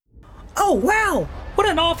Oh wow! What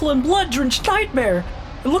an awful and blood-drenched nightmare!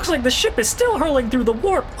 It looks like the ship is still hurling through the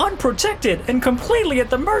warp, unprotected, and completely at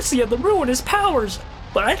the mercy of the ruinous powers.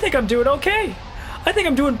 But I think I'm doing okay. I think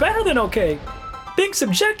I'm doing better than okay. Being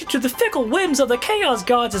subjected to the fickle whims of the Chaos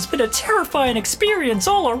Gods has been a terrifying experience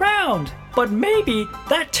all around. But maybe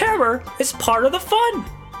that terror is part of the fun.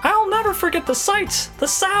 I'll never forget the sights, the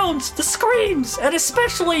sounds, the screams, and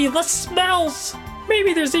especially the smells.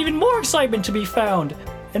 Maybe there's even more excitement to be found.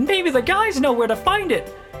 And maybe the guys know where to find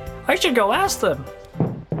it. I should go ask them.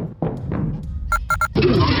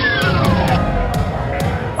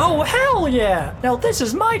 Oh, hell yeah! Now this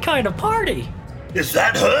is my kind of party. Is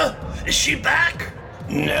that her? Is she back?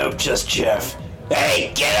 Nope, just Jeff.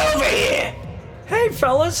 Hey, get over here! Hey,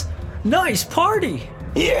 fellas. Nice party.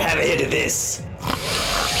 Here, have a hit of this.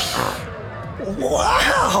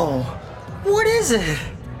 Wow. What is it?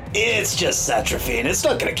 It's just Satrafine. It's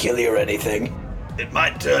not gonna kill you or anything. It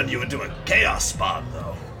might turn you into a chaos spawn,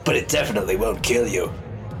 though. But it definitely won't kill you.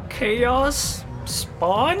 Chaos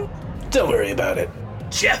spawn? Don't worry about it.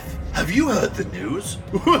 Jeff, have you heard the news?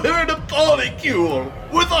 We're in a polycule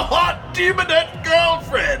with a hot demonette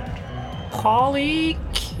girlfriend.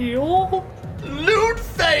 Polycule? Lune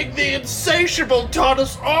Fang the Insatiable taught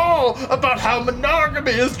us all about how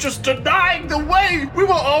monogamy is just denying the way we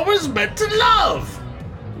were always meant to love.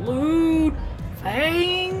 Lune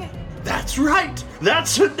Fang? That's right.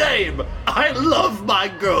 That's her name. I love my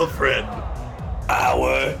girlfriend.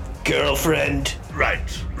 Our girlfriend? Right.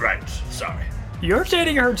 Sorry. You're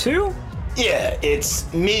dating her too? Yeah,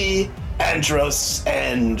 it's me, Andros,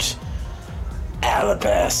 and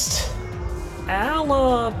Alabast.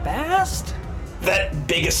 Alabast? That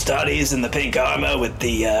big Astartes in the pink armor with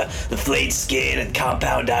the flayed skin and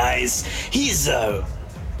compound eyes. He's a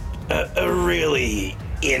really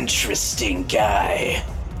interesting guy.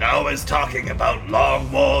 Always talking about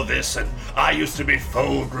long war this, and I used to be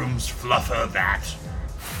Fulgrim's fluffer that.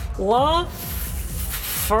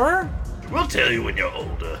 Fluffer? We'll tell you when you're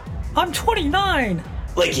older. I'm 29.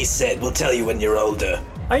 Like he said, we'll tell you when you're older.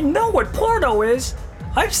 I know what porno is.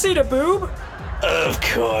 I've seen a boob. Of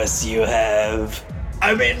course you have.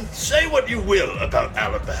 I mean, say what you will about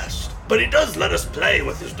Alabast, but he does let us play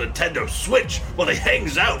with his Nintendo Switch while he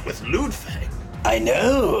hangs out with Ludfang. I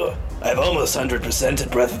know. I've almost 100%ed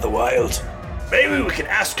Breath of the Wild. Maybe we can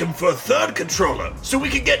ask him for a third controller so we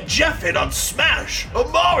can get Jeff in on Smash or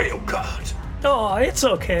Mario Kart. Oh, it's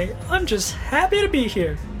okay. I'm just happy to be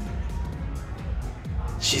here.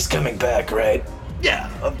 She's coming back, right? Yeah,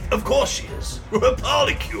 of course she is. We're a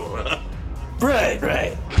polycule.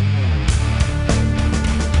 Right.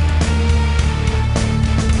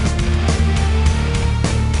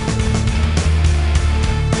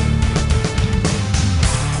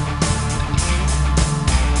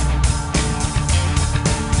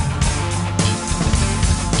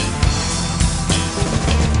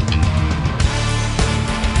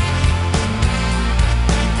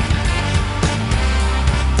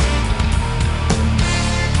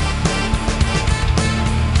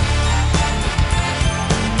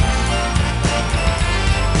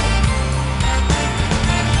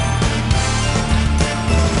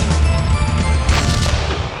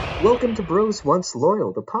 Welcome to Bros Once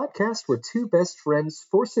Loyal, the podcast where two best friends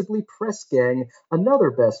forcibly press gang another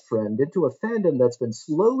best friend into a fandom that's been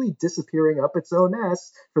slowly disappearing up its own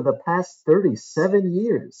ass for the past 37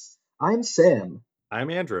 years. I'm Sam. I'm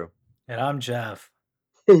Andrew. And I'm Jeff.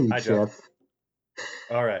 Hey, Hi, Jeff.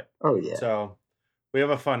 All right. Oh, yeah. So we have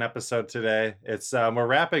a fun episode today. It's we're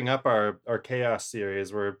wrapping up our Chaos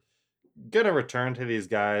series. We're gonna return to these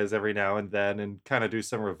guys every now and then and kind of do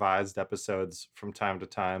some revised episodes from time to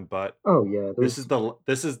time. But oh yeah, this is the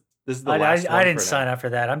last one I didn't for sign now. up for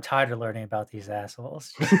that. I'm tired of learning about these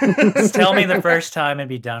assholes. Just tell me the first time and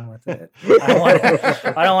be done with it. I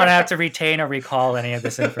don't want to have to retain or recall any of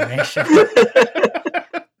this information.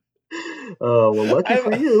 Oh, well, lucky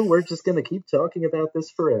for you, we're just going to keep talking about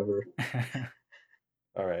this forever.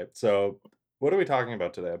 All right. So what are we talking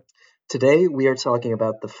about today? Today, we are talking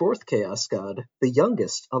about the fourth Chaos God, the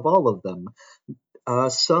youngest of all of them.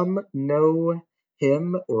 Some know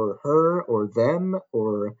him or her or them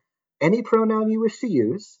or any pronoun you wish to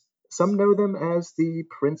use. Some know them as the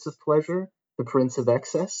Prince of Pleasure, the Prince of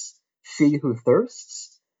Excess, She Who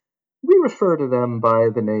Thirsts. We refer to them by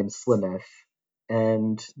the name Slaanesh,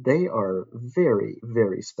 and they are very,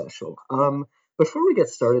 very special. Before we get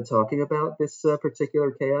started talking about this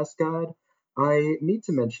particular Chaos God, I need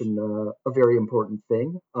to mention a very important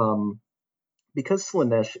thing. Because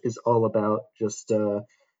Slaanesh is all about just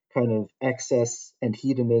kind of excess and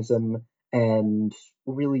hedonism and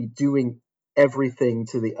really doing everything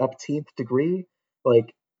to the upteenth degree,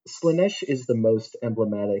 like, Slanesh is the most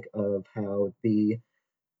emblematic of how the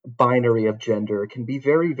binary of gender can be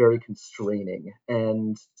very, very constraining,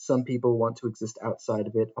 and some people want to exist outside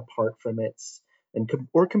of it, apart from it,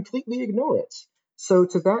 or completely ignore it. So,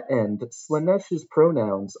 to that end, Slanesh's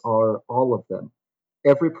pronouns are all of them.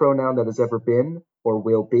 Every pronoun that has ever been or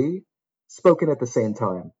will be spoken at the same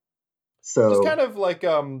time. Just So, kind of like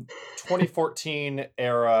 2014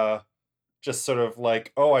 era, just sort of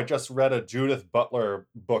like, oh, I just read a Judith Butler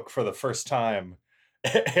book for the first time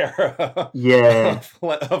era yeah,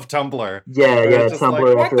 of Tumblr. yeah, Where yeah. it's just like,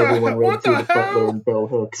 Tumblr what after the everyone read what the Judith Butler hell? and Bell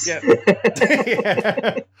Hooks. Yeah.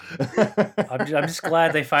 I'm just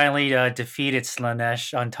glad they finally defeated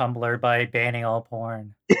Slanesh on Tumblr by banning all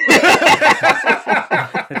porn. The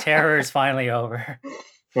terror is finally over.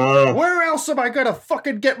 Where else am I gonna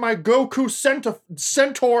fucking get my Goku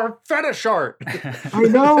Centaur fetish art? I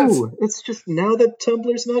know. It's just now that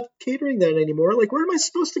Tumblr's not catering that anymore. Like, where am I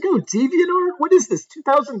supposed to go? DeviantArt? What is this?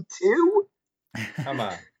 2002? Come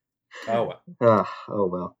on. Oh well. Oh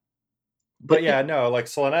well. But yeah, no, like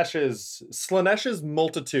Slanesh's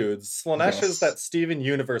multitudes. Slanesh is Yes. that Steven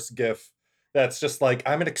Universe gif that's just like,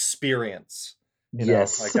 I'm an experience. You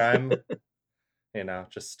Yes. know, like I'm,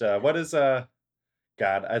 just what is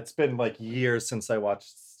God, it's been like years since I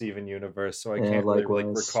watched Steven Universe, so I Yeah, can't really like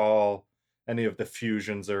likewise. recall any of the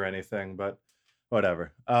fusions or anything, but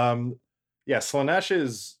whatever. Yeah, Slanesh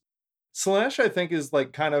I think is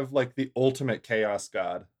like kind of like the ultimate chaos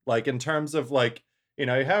god. Like in terms of like, you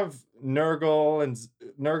have Nurgle and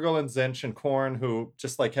Zinch and Korn who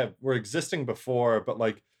just like were existing before, but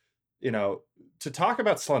like, to talk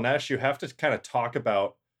about Slanesh, you have to kind of talk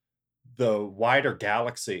about the wider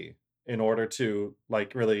galaxy in order to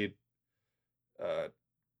like really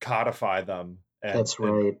codify them. And, That's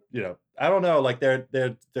right. And, I don't know, like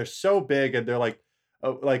they're so big, and they're like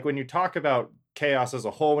when you talk about chaos as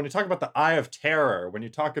a whole, when you talk about the Eye of Terror, when you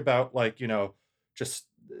talk about like, just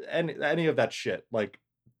any of that shit, like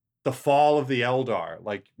the fall of the Eldar,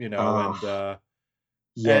 like, and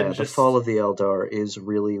Yeah, and the just fall of the Eldar is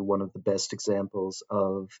really one of the best examples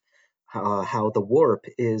of how the warp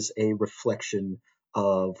is a reflection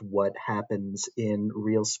of what happens in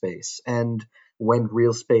real space. And when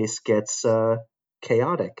real space gets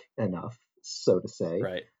chaotic enough, so to say,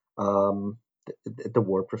 right. The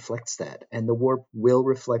warp reflects that. And the warp will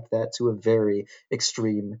reflect that to a very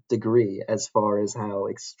extreme degree, as far as how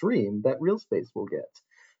extreme that real space will get.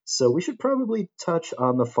 So we should probably touch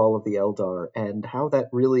on the fall of the Eldar and how that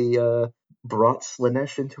really brought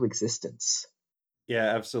Slanesh into existence. Yeah,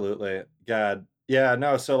 absolutely. God. Yeah,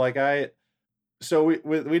 no, so like so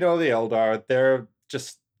we know the Eldar,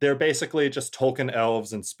 they're basically just Tolkien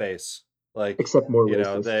elves in space. Like, Except more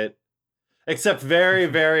racist. Except very,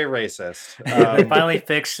 very racist. They finally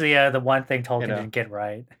fixed the one thing Tolkien didn't get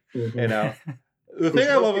right. Mm-hmm. The thing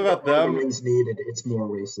I love about them is needed. It's more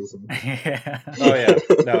racism. Yeah. Oh yeah,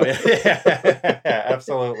 no, yeah,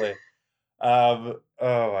 absolutely. Oh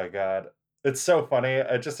my God, it's so funny.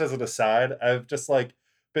 Just as an aside, I've just like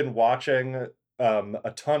been watching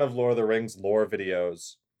a ton of Lord of the Rings lore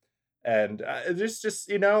videos, and there's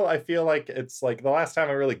just I feel like it's like the last time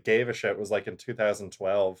I really gave a shit was like in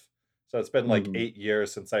 2012. So it's been like 8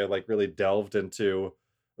 years since I like really delved into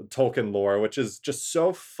Tolkien lore, which is just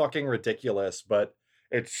so fucking ridiculous, but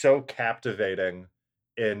it's so captivating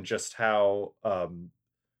in just how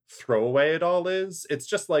throwaway it all is. It's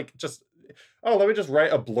just like oh, let me just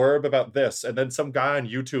write a blurb about this, and then some guy on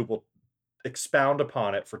YouTube will expound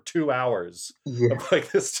upon it for 2 hours. Yeah. Of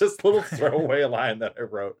like this just little throwaway line that I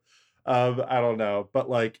wrote. I don't know, but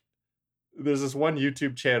like there's this one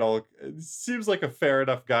YouTube channel. It seems like a fair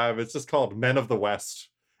enough guy, but it's just called Men of the West.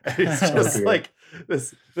 And he's just like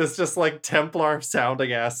this just like Templar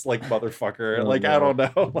sounding ass like motherfucker. Oh, like no. I don't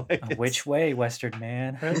know. Like Which way, Western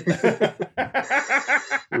man? I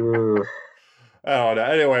don't know.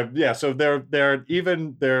 Anyway, yeah. So they're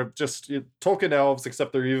just Tolkien elves,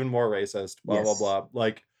 except they're even more racist. Blah blah blah.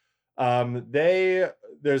 Like,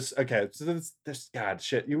 there's So there's God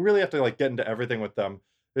shit. You really have to like get into everything with them.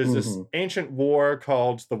 There's this ancient war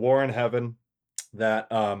called the War in Heaven that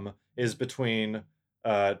is between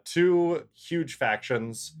two huge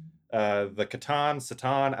factions, the Catan,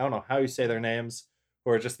 Satan, I don't know how you say their names,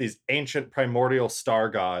 who are just these ancient primordial star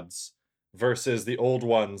gods, versus the old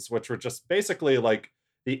ones, which were just basically like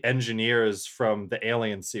the engineers from the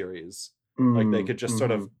Alien series. Like they could just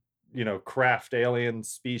sort of, craft alien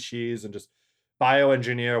species and just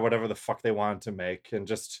bioengineer whatever the fuck they wanted to make, and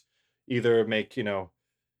just either make,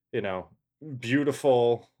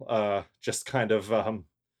 beautiful, just kind of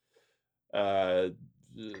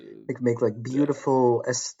They could make like beautiful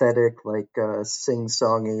aesthetic, like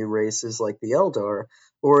sing-songy races like the Eldar,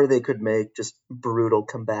 or they could make just brutal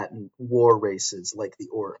combatant war races like the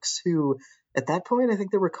Orcs, who at that point I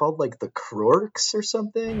think they were called like the Krorks or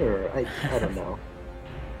something, or I don't know.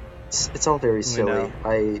 It's all very silly.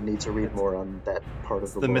 I need to read more on that part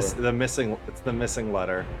of the lore. It's the missing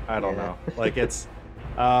letter. I don't Yeah. know. Like it's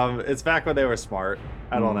back when they were smart.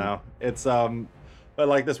 I don't know. It's but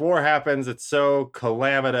like this war happens, it's so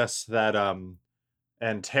calamitous that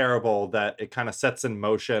and terrible that it kind of sets in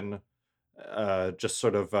motion just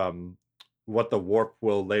sort of what the warp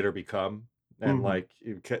will later become. And Mhm. like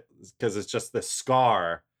because it's just this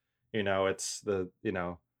scar, it's the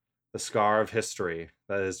scar of history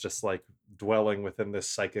that is just like dwelling within this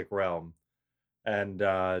psychic realm. And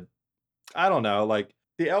I don't know, like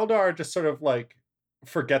the Eldar just sort of like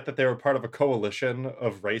forget that they were part of a coalition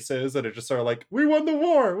of races and are just sort of like, we won the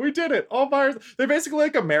war, we did it all by they're basically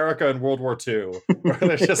like America in World War II, where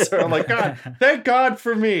they're just sort of like, God, thank God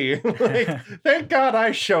for me. Like, thank God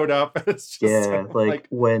I showed up. It's just Yeah, sort of like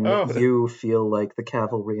when oh. you feel like the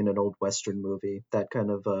cavalry in an old Western movie, that kind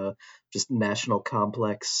of just national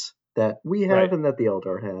complex that we have Right. and that the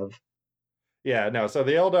Eldar have. Yeah, no, so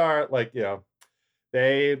the Eldar, like,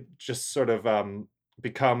 they just sort of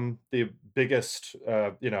become the biggest,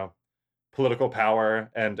 political power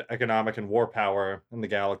and economic and war power in the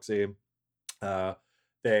galaxy.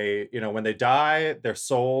 They, when they die, their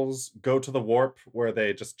souls go to the warp where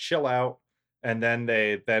they just chill out, and then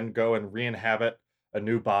they then go and re-inhabit a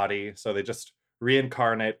new body. So they just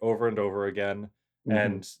reincarnate over and over again, Mhm.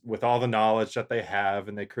 and with all the knowledge that they have,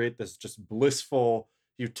 and they create this just blissful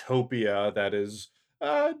utopia that is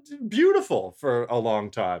beautiful for a long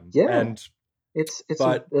time. Yeah, And it's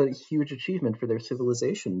but a huge achievement for their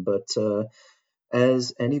civilization, but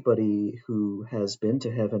as anybody who has been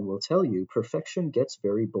to heaven will tell you, perfection gets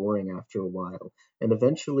very boring after a while, and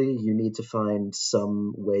eventually you need to find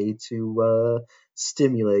some way to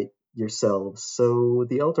stimulate yourselves. So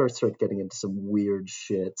the Eldar start getting into some weird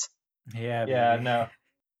shit. Yeah, yeah,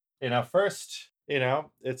 baby. no, first,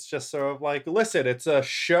 it's just sort of like, listen, it's a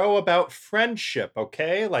show about friendship,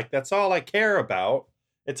 okay? Like that's all I care about.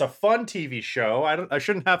 It's a fun TV show. I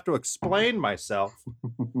shouldn't have to explain myself.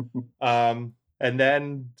 And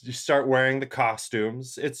then you start wearing the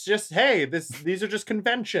costumes. It's just, hey, these are just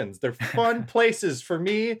conventions. They're fun places for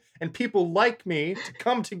me and people like me to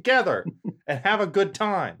come together and have a good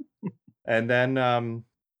time. And then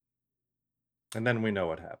we know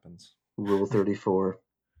what happens. Rule 34.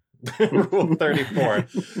 Rule 34.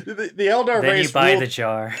 The Eldar Then race you buy ruled... the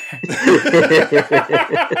jar.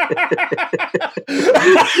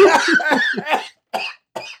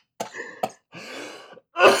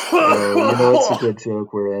 It's a good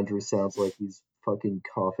joke where Andrew sounds like he's fucking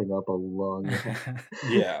coughing up a lung.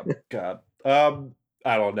 Yeah, God.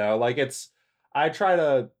 I don't know. Like I try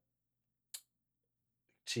to.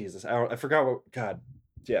 Jesus, I forgot what. God,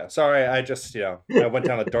 yeah. Sorry, I just I went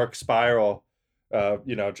down a dark spiral.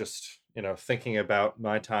 Just thinking about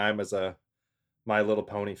my time as a My Little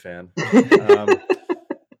Pony fan.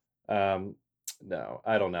 No,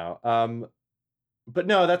 I don't know. But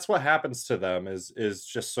no, that's what happens to them is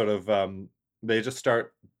just sort of they just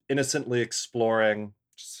start innocently exploring,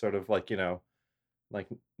 just sort of like like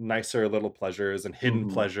nicer little pleasures and hidden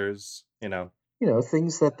Mhm. pleasures.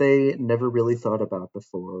 Things that they never really thought about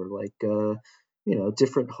before, like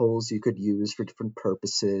different holes you could use for different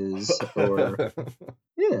purposes, or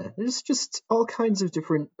there's just all kinds of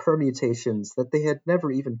different permutations that they had never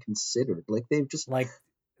even considered. Like they've just Like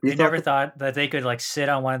they never thought that they could like sit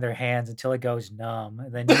on one of their hands until it goes numb,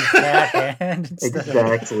 and then use that hand instead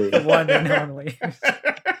Exactly. of one and only.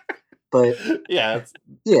 But yeah,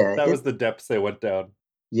 that was the depths they went down.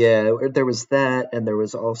 Yeah, there was that, and there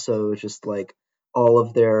was also just like all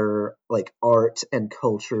of their like art and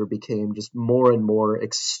culture became just more and more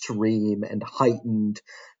extreme and heightened,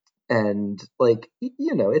 and like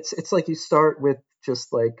it's like you start with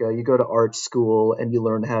just like you go to art school and you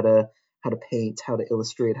learn how to paint, how to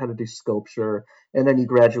illustrate, how to do sculpture, and then you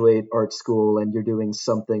graduate art school and you're doing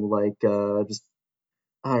something like just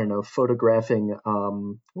I don't know, photographing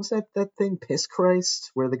what's that thing, Piss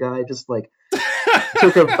Christ, where the guy just like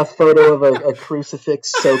took a photo of a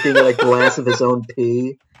crucifix soaking in a glass of his own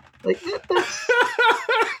pee. Like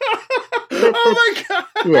oh my God.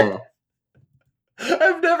 Yeah.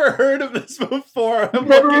 I've never heard of this before. I'm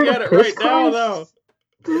Never looking heard at of it right Piss now, Christ? though.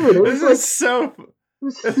 Dude, it This was is so. it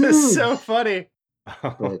was This is huge. so funny.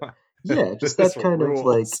 But yeah, just This that kind of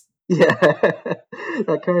like rules.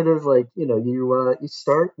 that kind of like you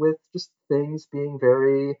start with just things being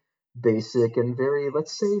very basic and very,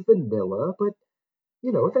 let's say, vanilla, but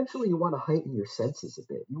eventually you want to heighten your senses a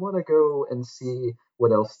bit. You want to go and see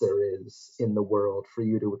what else there is in the world for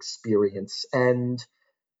you to experience. And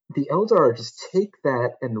the Eldar just take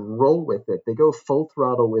that and roll with it. They go full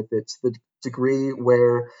throttle with it to the degree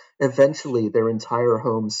where eventually their entire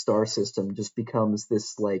home star system just becomes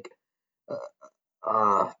this like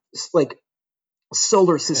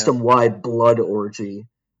solar system wide blood orgy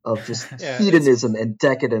of just hedonism and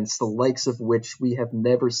decadence, the likes of which we have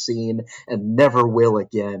never seen and never will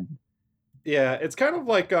again. Yeah, it's kind of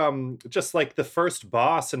like just like the first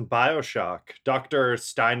boss in BioShock, Dr.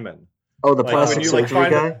 Steinman. Oh, the plastic surgery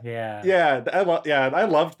guy? Yeah, I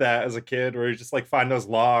loved that as a kid, where you just like find those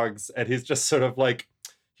logs and he's just sort of like,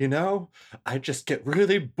 I just get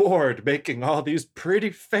really bored making all these pretty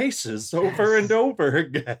faces over and over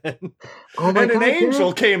again. And an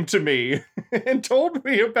angel came to me and told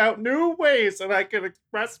me about new ways that I can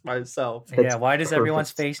express myself. Yeah, why does everyone's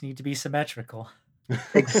face need to be symmetrical?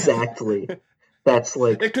 Exactly. That's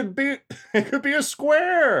like it could be a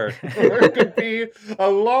square, or it could be a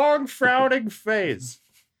long frowning face.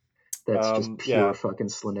 That's just pure fucking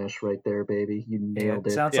Slaanesh right there, baby. You nailed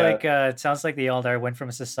it. It sounds like the Eldar went from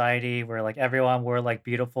a society where like everyone wore like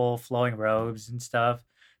beautiful flowing robes and stuff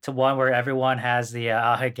to one where everyone has the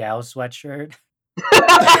Ahegao sweatshirt.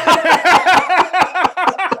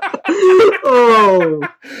 Oh.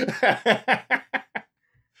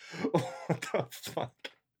 What the fuck?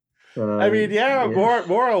 I mean,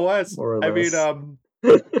 more or less. I mean, I'm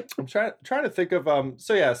trying to think of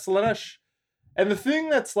Slaanesh, and the thing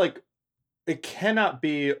that's like, it cannot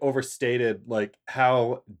be overstated, like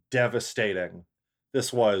how devastating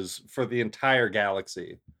this was for the entire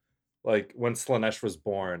galaxy, like when Slaanesh was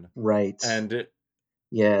born. Right. And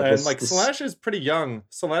Slaanesh is pretty young.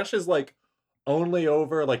 Slaanesh is like only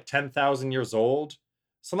over like 10,000 years old.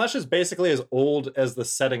 Slaanesh is basically as old as the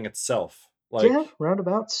setting itself. Like, yeah,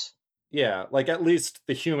 roundabouts. Yeah, like at least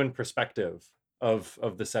the human perspective of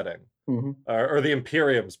the setting, mm-hmm. or the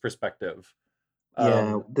Imperium's perspective.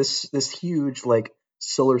 Yeah, this huge like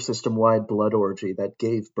solar system wide blood orgy that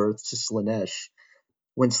gave birth to Slaanesh.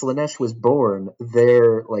 When Slaanesh was born,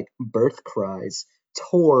 their like birth cries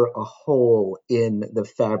tore a hole in the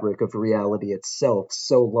fabric of reality itself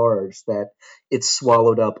so large that it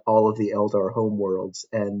swallowed up all of the Eldar homeworlds,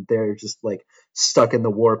 and they're just like stuck in the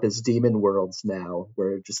warp as demon worlds now.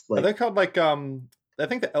 Where just like, are they called like I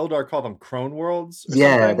think the Eldar call them Crone worlds.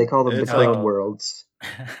 Yeah, something. They call them the Crone worlds.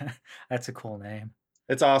 That's a cool name.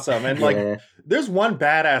 It's awesome. And like there's one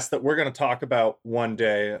badass that we're gonna talk about one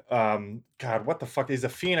day. God, what the fuck? He's a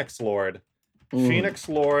Phoenix Lord. Phoenix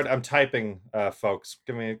Lord. I'm typing, folks.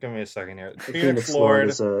 Give me a second here. Phoenix Lord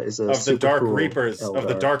is a of the Dark Reapers. Eldar. Of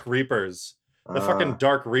the Dark Reapers. The fucking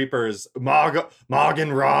Dark Reapers.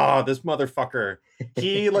 Morgan Ra, this motherfucker.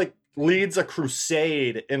 He like leads a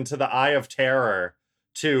crusade into the Eye of Terror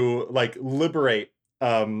to like liberate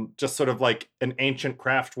just sort of like an ancient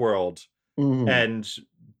craft world, and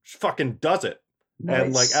fucking does it. Nice.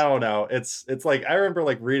 And like, I don't know, it's like, I remember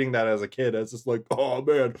like reading that as a kid. I was just like, oh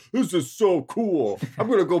man, this is so cool. I'm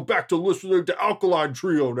gonna go back to listening to Alkaline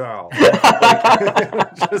Trio now.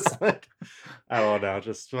 Like, just like, I don't know,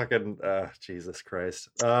 just fucking Jesus Christ.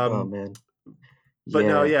 Oh man. But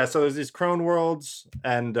no, yeah, so there's these Crone worlds,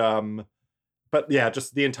 and but yeah,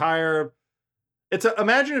 just the entire,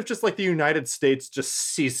 imagine if just like the United States just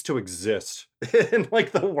ceased to exist in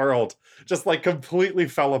like the world, just like completely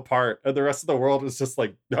fell apart, and the rest of the world is just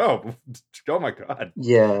like, oh my god.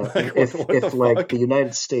 Yeah, like, if like the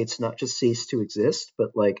United States not just ceased to exist,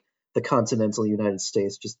 but like the continental United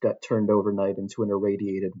States just got turned overnight into an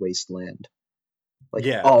irradiated wasteland. Like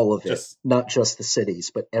all of it, not just the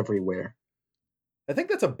cities, but everywhere. I think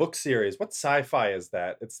that's a book series. What sci-fi is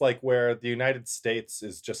that? It's like where the United States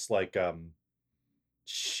is just like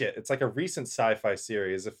shit. It's like a recent sci-fi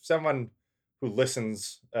series. If someone who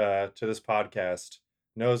listens to this podcast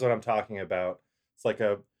knows what I'm talking about, it's like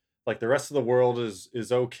the rest of the world is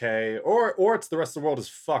okay, or it's the rest of the world is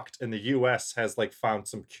fucked and the US has like found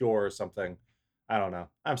some cure or something. I don't know.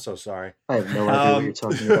 I'm so sorry. I have no idea what you're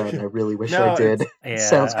talking about, and I really wish I did. Yeah,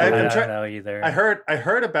 sounds good. I don't know either. I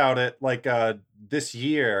heard about it like this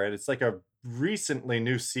year, and it's like a recently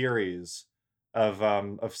new series of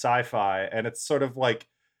sci-fi, and it's sort of like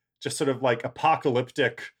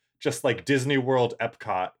apocalyptic, just like Disney World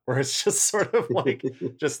Epcot, where it's just sort of like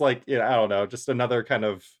just like, I don't know, just another kind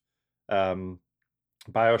of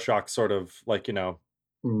BioShock sort of like,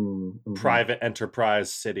 private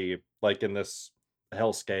enterprise city, like in this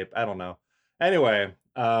hellscape. I don't know. Anyway,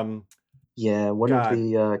 one of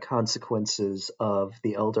the consequences of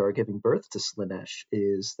the Eldar giving birth to Slaanesh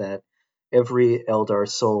is that every Eldar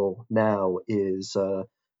soul now is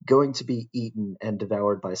going to be eaten and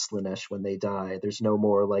devoured by Slaanesh when they die. There's no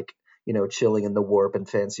more like, chilling in the warp and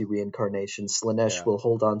fancy reincarnation. Slaanesh will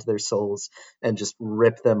hold on to their souls and just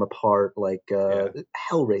rip them apart like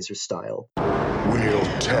Hellraiser style.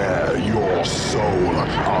 We'll tear your soul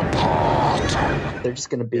apart. They're just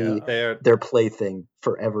going to be their plaything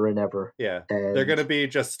forever and ever. Yeah, and they're going to be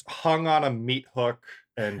just hung on a meat hook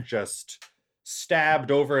and just stabbed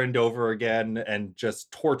over and over again and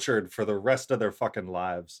just tortured for the rest of their fucking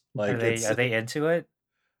lives. Like, are they into it?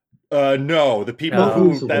 No, the people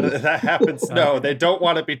who that happens, no, they don't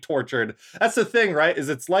want to be tortured. That's the thing, right? Is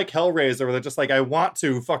it's like Hellraiser, where they're just like, I want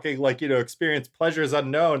to fucking experience pleasures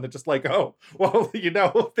unknown. They're just like, oh, well,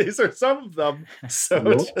 these are some of them.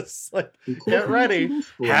 So just like, get ready.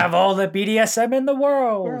 Have all the BDSM in the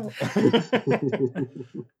world.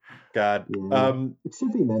 God. It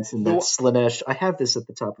should be mentioned that Slaanesh, I have this at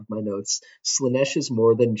the top of my notes, Slaanesh is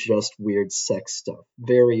more than just weird sex stuff.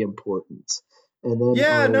 Very important. And then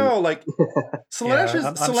Slaanesh is.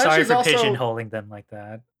 I'm Slaanesh sorry is for also pigeonholing them like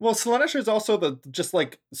that. Well, Slaanesh is also the just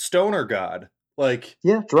like stoner god. Like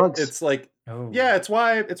drugs. It's like it's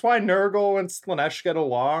why Nurgle and Slaanesh get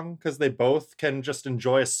along, because they both can just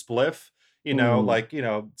enjoy a spliff.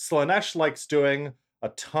 Slaanesh likes doing a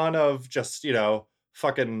ton of just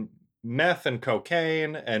fucking meth and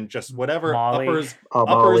cocaine and just whatever uppers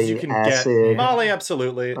you can acid, get. Molly,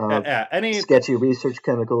 absolutely. Any sketchy research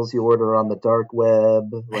chemicals you order on the dark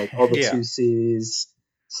web, like all the 2Cs.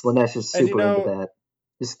 Slaanesh is super into that.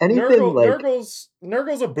 Just anything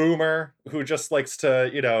Nurgle's a boomer who just likes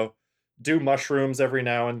to, do mushrooms every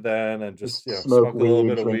now and then and just smoke weed, a little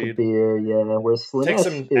bit of drink weed. A beer, whereas Slaanesh take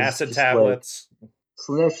some acid tablets.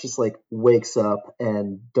 Slaanesh just like wakes up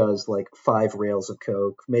and does like 5 rails of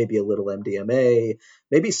coke, maybe a little MDMA,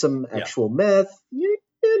 maybe some actual meth.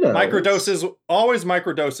 Always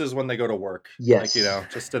microdoses when they go to work. Yes,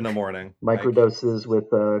 just in the morning. Microdoses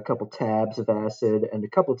with a couple tabs of acid, and a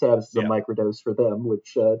couple tabs is a microdose for them,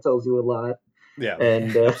 which tells you a lot. Yeah,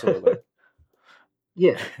 and absolutely.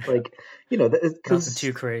 Nothing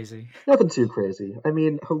too crazy. Nothing too crazy. I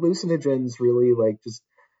mean, hallucinogens really just.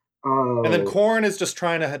 Oh. And then Khorne is just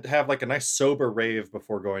trying to have like a nice sober rave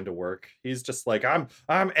before going to work. He's just like, I'm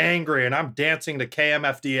angry and I'm dancing to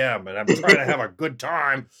KMFDM and I'm trying to have a good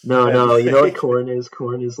time. No, you know what Khorne is?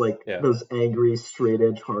 Khorne is like those angry straight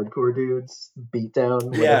edge hardcore dudes, beatdown,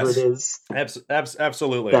 whatever it is.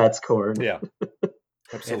 Absolutely. That's Khorne. Yeah.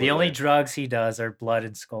 Absolutely. The only drugs he does are blood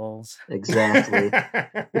and skulls. Exactly.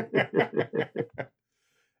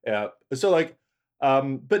 Yeah. So like,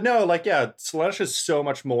 but no, like, Slaanesh is so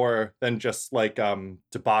much more than just like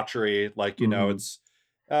debauchery. Like, it's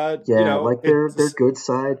their good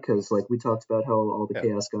side, because like we talked about how all the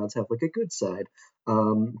Chaos Gods have like a good side.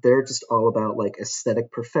 They're just all about like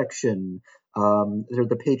aesthetic perfection. They're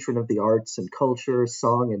the patron of the arts and culture,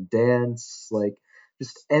 song and dance, like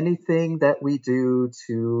just anything that we do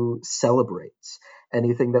to celebrate,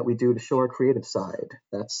 anything that we do to show our creative side.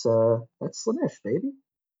 That's Slaanesh, baby.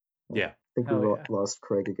 Yeah. I think we lost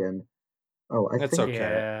Craig again. Oh, That's think... okay.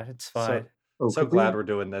 Yeah, it's fine. So glad we're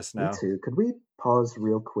doing this now. Me too. Could we pause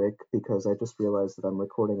real quick, because I just realized that I'm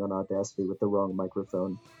recording on Audacity with the wrong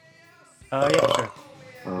microphone. Oh, yeah,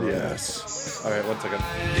 sure. Yes. All right, 1 second.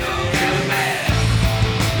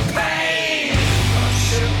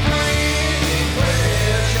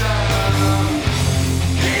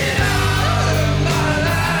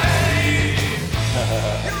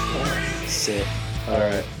 Sick.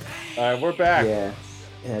 All right, we're back. Yeah,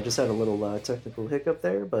 I just had a little technical hiccup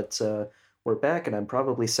there, but we're back, and I'm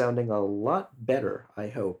probably sounding a lot better, I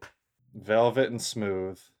hope. Velvet and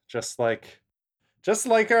smooth, just like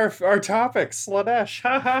our topic, Slaanesh.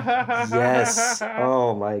 Yes.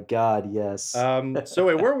 Oh my God, yes. So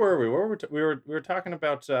wait, where were we? We were talking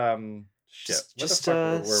about shit.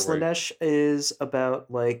 Slaanesh is about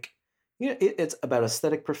like. It's about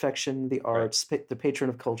aesthetic perfection, the arts, the patron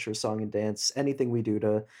of culture, song and dance, anything we do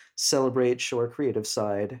to celebrate, show our creative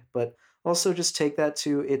side, but also just take that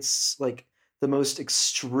to its like the most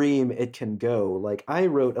extreme it can go. Like I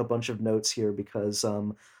wrote a bunch of notes here because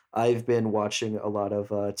I've been watching a lot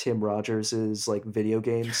of Tim Rogers' like video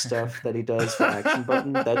game stuff that he does for Action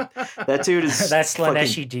Button. That dude is that's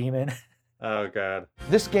Slaaneshi demon. Oh God.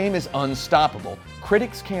 This game is unstoppable.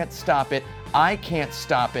 Critics can't stop it. I can't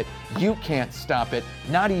stop it. You can't stop it.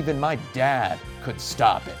 Not even my dad could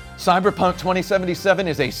stop it. Cyberpunk 2077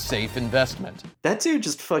 is a safe investment. That dude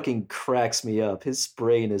just fucking cracks me up. His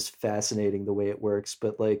brain is fascinating the way it works,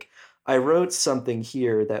 but like I wrote something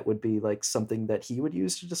here that would be like something that he would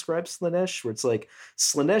use to describe Slaanesh, where it's like,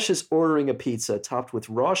 Slaanesh is ordering a pizza topped with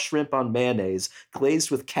raw shrimp on mayonnaise,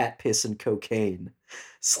 glazed with cat piss and cocaine.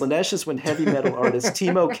 Slaanesh is when heavy metal artist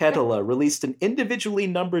Timo Ketela released an individually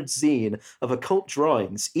numbered zine of occult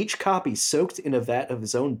drawings, each copy soaked in a vat of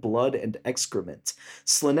his own blood and excrement.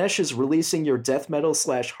 Slaanesh is releasing your death metal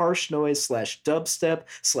 / harsh noise / dubstep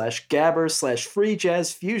 / gabber / free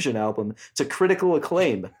jazz fusion album to critical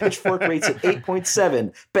acclaim. Pitchfork rates it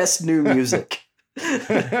 8.7, best new music.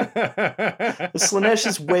 Slaanesh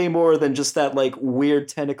is way more than just that like weird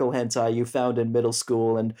tentacle hentai you found in middle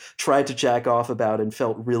school and tried to jack off about and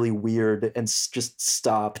felt really weird and just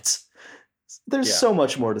stopped. There's so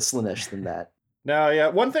much more to Slaanesh than that. No, yeah.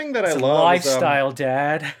 One thing that It's I a love lifestyle,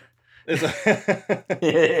 Dad. is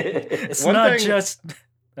It's one not thing- just.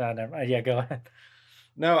 Oh, never mind. Yeah, go ahead.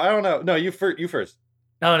 No, I don't know. No, you first.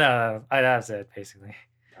 No. That's it, basically.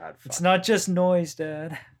 God, fuck. It's not just noise,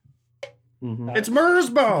 Dad. Mhm. It's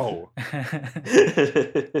Merzbow.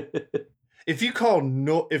 If you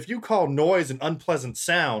call noise an unpleasant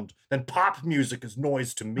sound, then pop music is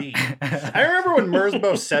noise to me. I remember when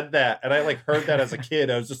Merzbow said that, and I like heard that as a kid.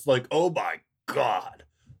 I was just like, oh my god,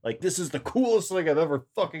 like this is the coolest thing I've ever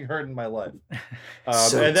fucking heard in my life.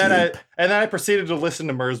 So and then deep. I proceeded to listen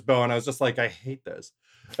to Merzbow, and I was just like, I hate this.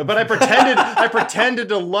 But I pretended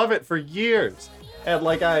to love it for years. And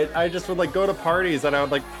like I just would like go to parties and I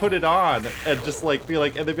would like put it on and just like be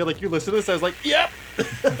like, and they'd be like, you listen to this? I was like, yep,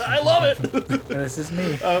 I love it. This is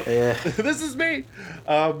me. Yeah. This is me.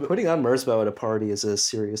 Putting on Merzbow at a party is a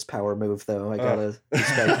serious power move, though. I gotta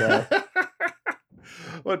respect that.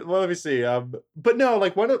 Well, let me see. But no,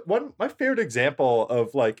 like one my favorite example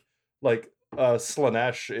of like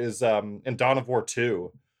Slaanesh is in Dawn of War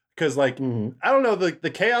 2. Because like Mhm. I don't know,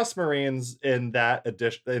 the Chaos Marines in that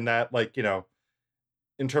like, you know,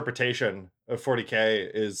 interpretation of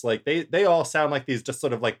 40K is like they all sound like these just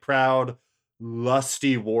sort of like proud,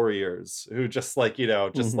 lusty warriors who just like, you know,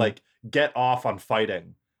 just Mhm. like get off on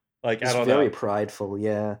fighting. Like It's I don't very know. prideful,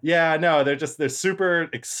 yeah. Yeah, no, they're super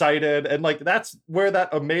excited, and like that's where that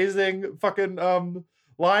amazing fucking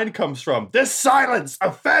line comes from. This silence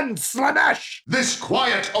offends Slaanesh. This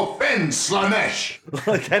quiet offends Slaanesh.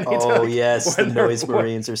 Like anytime, Oh yes, the when they're- Noise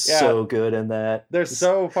Marines are so good in that. They're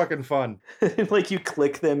so fucking fun. Like you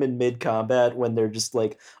click them in mid combat when they're just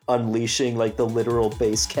like unleashing like the literal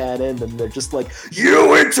base cannon, and they're just like,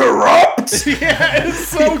 "You interrupt!" Yeah, it's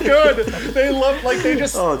so good. They love like they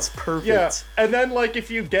just Oh, it's perfect. yeah. And then like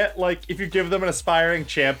if you give them an aspiring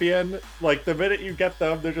champion, like the minute you get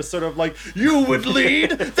them, they're just sort of like, you would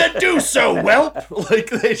lead, then do so, whelp. Like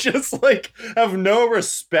they just like have no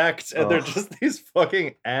respect, and they're Ugh. just these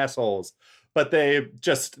fucking assholes. But they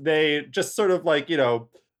just sort of like, you know,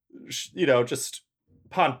 just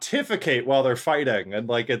pontificate while they're fighting, and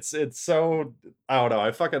like it's so, I don't know,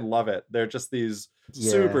 I fucking love it. They're just these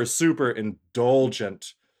Yeah. super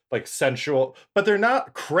indulgent, like sensual, but they're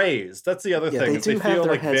not crazed. That's the other Yeah, thing. they Is do they have feel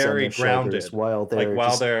their like heads on very their shoulders grounded, while they're like while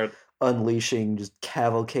just they're unleashing just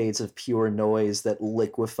cavalcades of pure noise that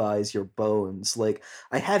liquefies your bones. Like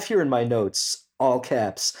I have here in my notes, all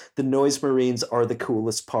caps, the Noise Marines are the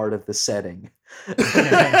coolest part of the setting.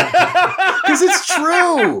 Because it's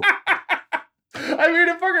true. I mean,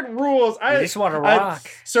 it fucking rules. You just want to rock.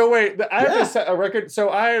 So wait, I have Yeah. to set a record. So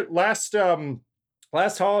I last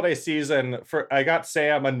holiday season I got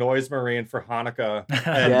Sam a Noise Marine for Hanukkah,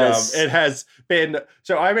 and Yes. it has been.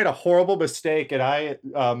 So I made a horrible mistake, and I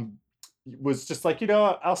was just like, you know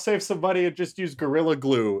what, I'll save some money and just use Gorilla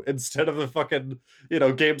Glue instead of the fucking, you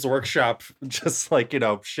know, Games Workshop, just like, you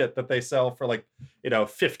know, shit that they sell for like, you know,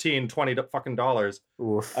 $15-20 fucking dollars.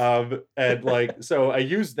 Oof. And like, so I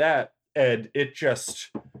used that, and it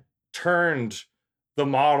just turned the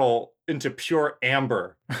model into pure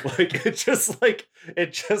amber. Like it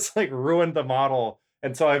just ruined the model.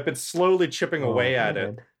 And so I've been slowly chipping away at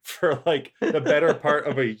it man. for like the better part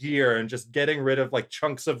of a year, and just getting rid of like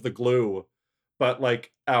chunks of the glue. But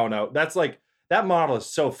like, I don't know, that's like, that model is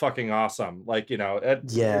so fucking awesome. Like, you know,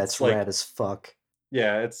 Yeah, it's like, rad as fuck.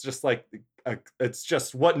 yeah, it's just like, it's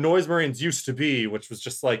just what Noise Marines used to be, which was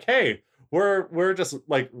just like, hey, we're just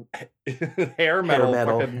like hair metal,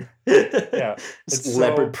 fucking, yeah, Just it's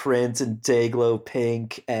leopard so- print and Dayglow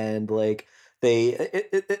pink, and like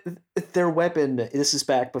their weapon. This is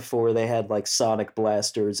back before they had like sonic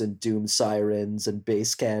blasters and doom sirens and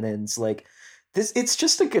bass cannons. Like this, it's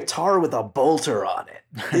just a guitar with a bolter on it.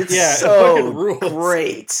 It's Yeah, it so fucking rules.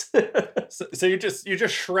 great. so you just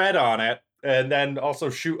shred on it, and then also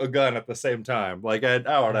shoot a gun at the same time. Like I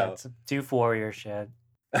don't know. It's a Doof Warrior shit.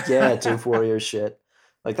 Yeah, Doof Warrior shit.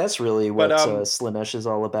 Like that's really what But Slaanesh is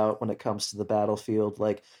all about when it comes to the battlefield.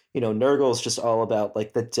 Like, Nurgle is just all about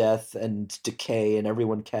like the death and decay and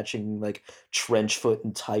everyone catching like trenchfoot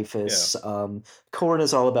and typhus. Khorne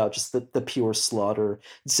is all about just the pure slaughter.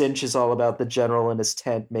 Zinch is all about the general in his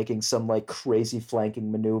tent making some like crazy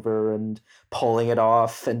flanking maneuver and pulling it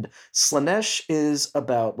off. And Slaanesh is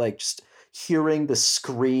about like just hearing the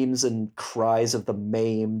screams and cries of the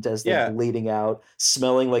maimed as they're bleeding out,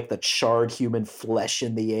 smelling like the charred human flesh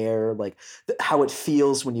in the air, like how it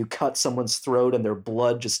feels when you cut someone's throat and their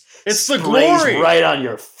blood just it's the sprays glory right on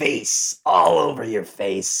your face, all over your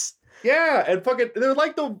face. Yeah, and fucking, they're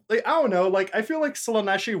like I don't know, like, I feel like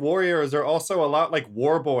Slaaneshi warriors are also a lot like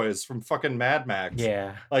war boys from fucking Mad Max.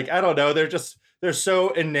 Yeah. Like, I don't know, they're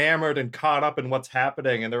so enamored and caught up in what's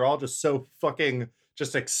happening, and they're all just so fucking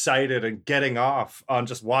just excited and getting off on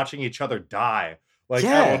just watching each other die. Like,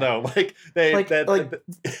 I don't know, like,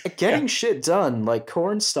 getting shit done, like,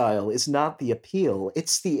 Khorne style, is not the appeal,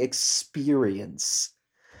 it's the experience.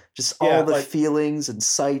 Just all the feelings and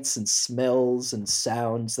sights and smells and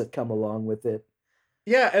sounds that come along with it.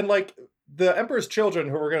 Yeah, and like the Emperor's Children,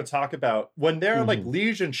 who we're going to talk about, when they're like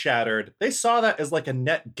Legion shattered, they saw that as like a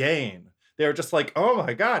net gain. They were just like, oh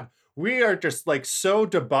my God, we are just like so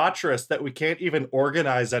debaucherous that we can't even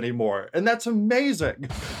organize anymore. And that's amazing.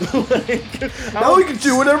 Now we can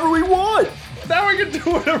do whatever we want. Now we can do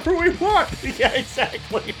whatever we want. Yeah,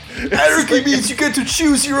 exactly. Anarchy means you get to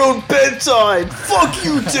choose your own bedtime. Fuck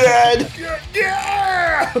you, Dad.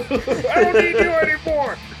 Yeah! I don't need you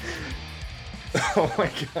anymore. Oh my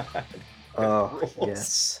God. Oh,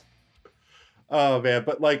 yes. Oh man,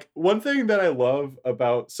 but like one thing that I love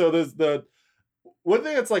about, so there's one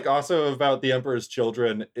thing that's like also about the Emperor's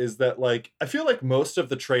Children is that like I feel like most of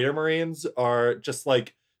the Traitor Marines are just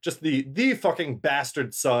the fucking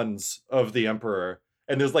bastard sons of the Emperor,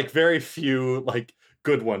 and there's like very few like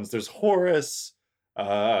good ones. There's Horus,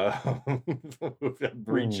 I'm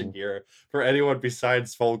reaching here for anyone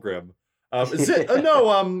besides Fulgrim.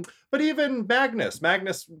 But even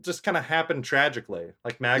Magnus just kind of happened tragically.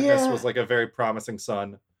 Like Magnus was like a very promising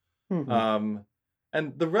son.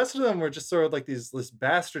 And the rest of them were just sort of like these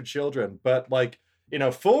bastard children. But like,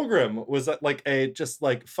 Fulgrim was like a just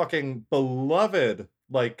like fucking beloved,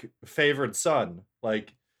 like favored son.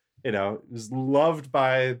 Like, was loved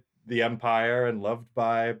by the Empire and loved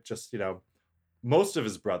by just, most of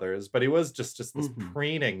his brothers. But he was just this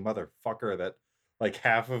preening motherfucker that like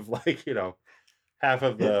half of the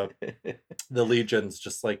legions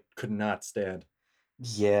just like could not stand.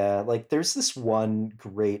 Yeah, like there's this one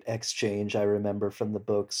great exchange I remember from the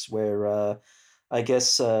books where I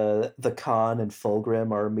guess the Khan and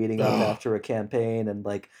Fulgrim are meeting up after a campaign, and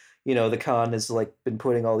like, the Khan has like been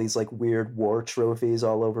putting all these like weird war trophies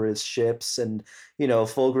all over his ships, and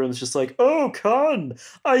Fulgrim's just like, "Oh, Khan,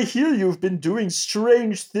 I hear you've been doing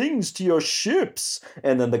strange things to your ships,"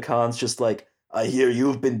 and then the Khan's just like, "I hear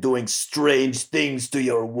you've been doing strange things to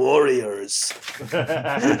your warriors."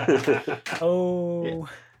 Oh.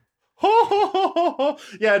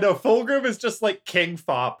 Yeah, no, Fulgrim is just like King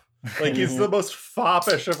Fop. Like he's the most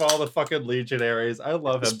foppish of all the fucking legionaries. I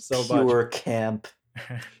love him so much. Pure camp.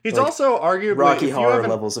 He's like, also arguably Rocky Horror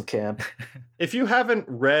levels of camp. If you haven't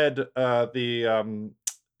read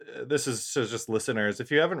this is just listeners,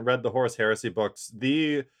 if you haven't read the Horus Heresy books,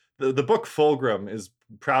 the book Fulgrim is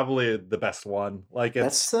probably the best one. Like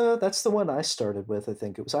that's the one I started with. I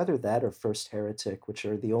think it was either that or First Heretic, which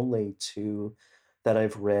are the only two that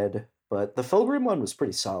I've read. But the Fulgrim one was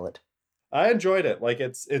pretty solid. I enjoyed it. Like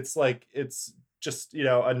it's just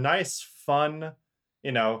a nice, fun,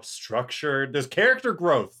 structured. There's character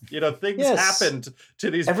growth. Things happened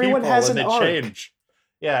to these Everyone people has and an they arc. change.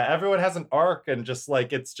 Yeah, everyone has an arc, and just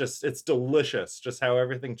like it's delicious, just how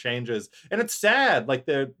everything changes, and it's sad. Like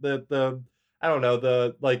the I don't know,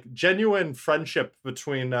 the like genuine friendship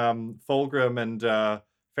between Fulgrim and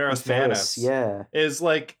Ferrus Manus,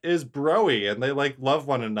 is broy, and they like love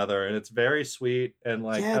one another, and it's very sweet, and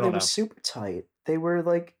like they were super tight. They were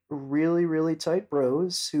like really, really tight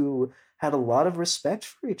bros who had a lot of respect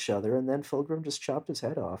for each other, and then Fulgrim just chopped his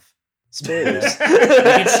head off. Spoilers.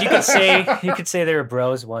 You could say they were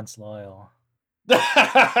bros once loyal.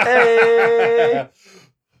 Hey.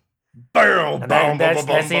 That's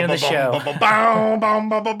the end of the show.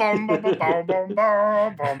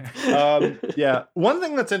 Yeah, one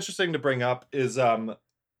thing that's interesting to bring up is the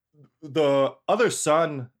other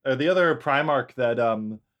son, or the other Primarch that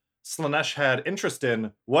Slaanesh had interest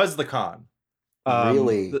in was the Khan.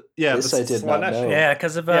 Really? This I did not know. Yeah,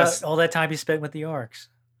 because of all that time he spent with the orcs.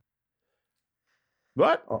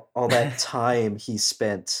 What? All that time he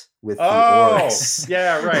spent with the Oh, orcs.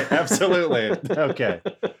 yeah, right. Absolutely. Okay.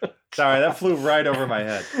 Sorry, that flew right over my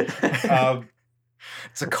head.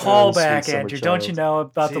 It's a sweet callback, summer Andrew. Don't you child. know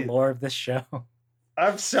about the Gee. lore of this show?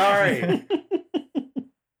 I'm sorry.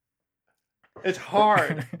 It's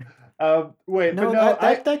hard. Wait, No, but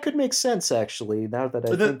no, that could make sense actually. Now that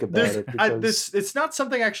I think about there's- it, because it's not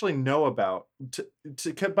something I actually know about.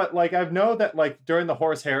 But like I know that like during the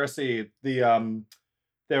Horus Heresy,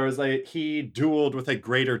 there was he dueled with a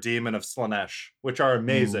greater demon of Slanesh, which are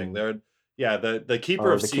amazing. They're the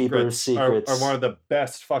Keeper of the Keeper of Secrets are Secrets. one of the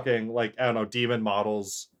best fucking like I don't know demon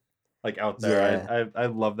models like out there. Yeah. I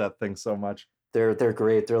love that thing so much. they're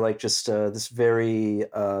great. They're like just this very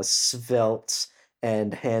svelte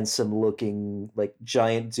and handsome looking like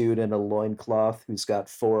giant dude in a loincloth who's got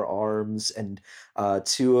 4 arms, and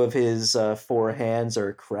 2 of his 4 hands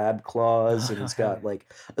are crab claws, and he's got like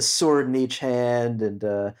a sword in each hand,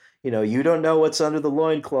 and you don't know what's under the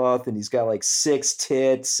loincloth, and he's got like 6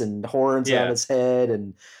 tits and horns Yeah. on his head,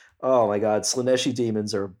 and oh my god, Slaneshi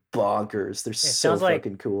demons are bonkers. They're so sounds like-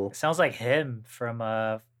 fucking cool. It sounds like him from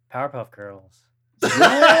Powerpuff Girls.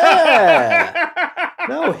 Yeah.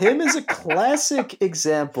 No, him is a classic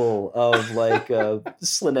example of like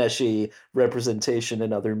Slaneshi representation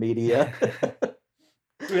in other media.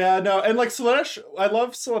 Yeah, no, and like Slanesh, I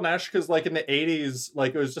love Slanesh because like in the 80s,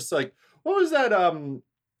 like it was just like what was that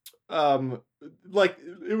like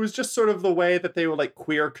it was just sort of the way that they would like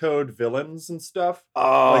queer code villains and stuff.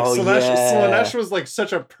 Oh, like Slanesh yeah. was like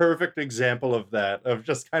such a perfect example of that, of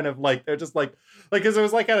just kind of like they're just like because it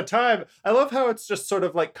was like at a time. I love how it's just sort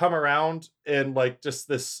of like come around in like just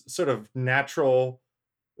this sort of natural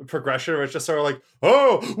progression where it's just sort of like,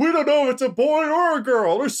 oh, we don't know if it's a boy or a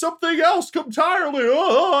girl or something else entirely.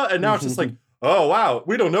 And now it's just like, oh wow,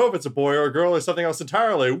 we don't know if it's a boy or a girl or something else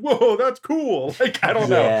entirely. Whoa, that's cool. Like I don't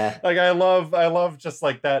Yeah. know. Like I love just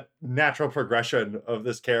like that natural progression of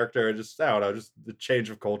this character and just I don't know, just the change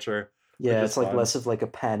of culture. Yeah, Which it's is like fun. less of like a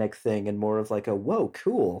panic thing and more of like a whoa,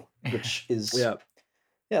 cool, which is Yeah.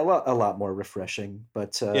 a lot more refreshing.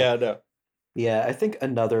 But No. yeah, I think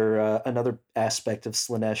another aspect of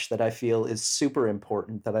Slanesh that I feel is super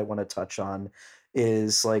important that I want to touch on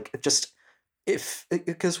is like just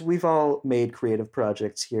because we've all made creative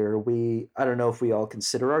projects here. I don't know if we all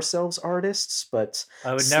consider ourselves artists, but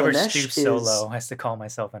I would never Slanesh stoop so is- low as to call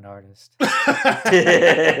myself an artist.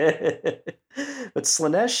 But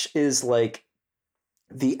Slanesh is like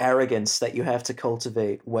the arrogance that you have to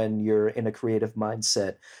cultivate when you're in a creative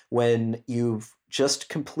mindset, when you've just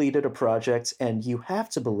completed a project and you have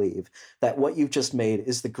to believe that what you've just made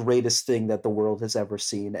is the greatest thing that the world has ever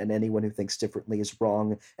seen, and anyone who thinks differently is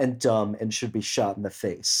wrong and dumb and should be shot in the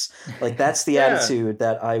face. Like that's the Yeah. attitude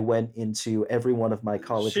that I went into every one of my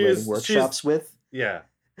college She's- writing workshops with. Yeah,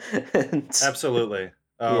 And- absolutely.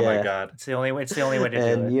 Oh my Yeah. god. It's the only way. It's the only way to do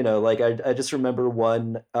and it. like I just remember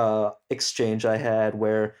one exchange I had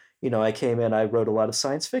where I came in, I wrote a lot of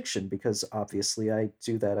science fiction because obviously I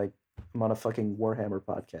do that. I'm on a fucking Warhammer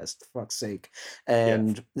podcast, for fuck's sake.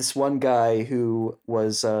 And this one guy who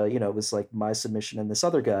was it was like my submission and this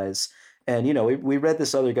other guy's, and we read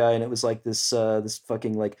this other guy, and it was like this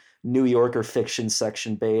fucking like New Yorker fiction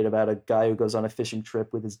section bait about a guy who goes on a fishing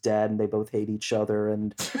trip with his dad and they both hate each other,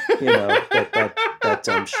 and that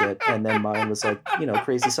dumb shit. And then mine was like,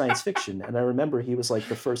 crazy science fiction. And I remember he was like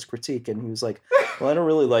the first critique, and he was like, well, I don't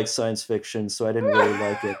really like science fiction, so I didn't really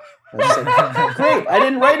like it. I was like, great, I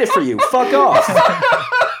didn't write it for you. Fuck off.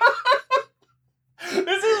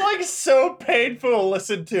 This is like so painful to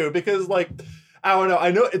listen to because like I don't know. I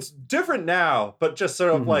know it's different now, but just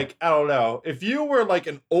sort of Mhm. like I don't know. If you were like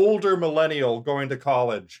an older millennial going to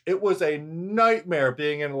college, it was a nightmare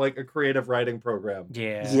being in like a creative writing program.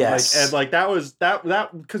 Yeah. Yes. Like, and like that was that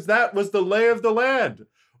because that was the lay of the land.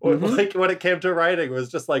 Or Mhm. like when it came to writing, it was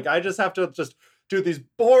just like I just have to just do these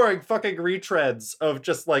boring fucking retreads of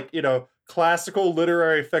just like classical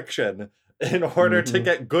literary fiction in order to Mhm.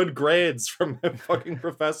 get good grades from my fucking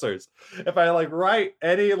professors. If I like write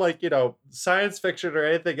any like science fiction or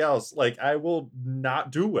anything else, like I will not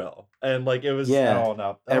do well. And like it was Yeah. I don't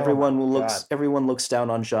know. Oh Everyone my God. everyone looks down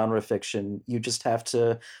on genre fiction. You just have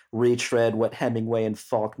to retread what Hemingway and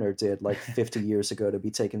Faulkner did like 50 years ago to be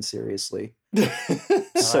taken seriously.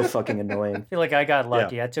 So fucking annoying. I feel like I got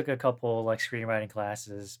lucky. I took a couple like screenwriting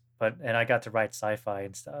classes, and I got to write sci-fi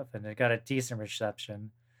and stuff, and it got a decent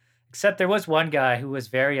reception. Except there was one guy who was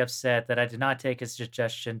very upset that I did not take his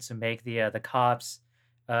suggestion to make the cops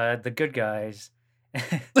the good guys. I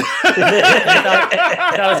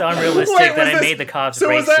thought it was unrealistic Wait, that was I this- made the cops so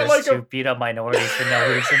was racist that like to a- beat up minorities for no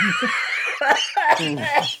reason.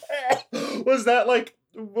 Was that like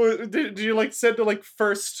did you like send to like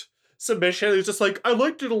first submission. He's just like, I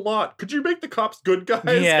liked it a lot. Could you make the cops good guys?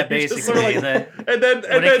 Yeah, And he's just basically. sort of like, the- and then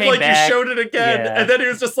came like back, you showed it again, yeah. and then he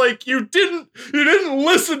was just like, you didn't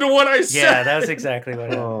listen to what I said. yeah, that was exactly what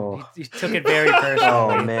happened. Oh. He took it very personally.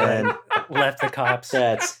 Oh, man. but left the cops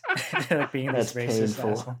That's like being this that's racist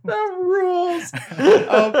painful. asshole. That rules.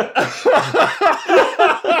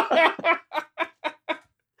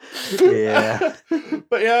 yeah.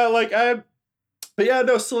 But yeah,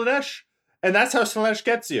 no, Slaanesh, and that's how Slaanesh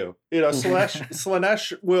gets you. You know,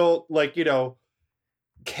 Slaanesh will, like, you know,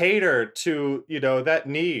 cater to, you know, that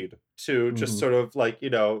need to just sort of, like, you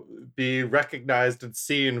know, be recognized and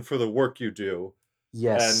seen for the work you do.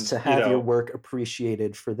 Yes, And, to you have your know- work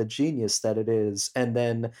appreciated for the genius that it is. And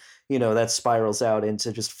then, you know, that spirals out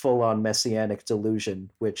into just full on messianic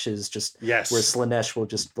delusion, which is just Yes. where Slaanesh will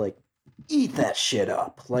just like eat that shit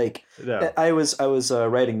up. Like No. I was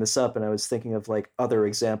writing this up and I was thinking of like other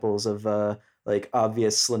examples of like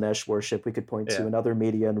obvious Slaanesh worship we could point to Yeah. in other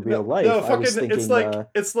media in real life. No, I was fucking, thinking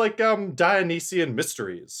it's like Dionysian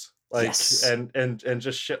mysteries. Like, Yes. and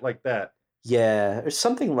just shit like that. yeah, or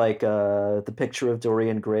something like The Picture of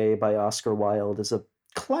Dorian Gray by Oscar Wilde is a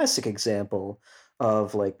classic example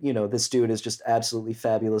of, like, you know, this dude is just absolutely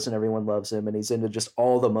fabulous and everyone loves him and he's into just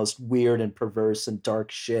all the most weird and perverse and dark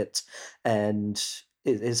shit, and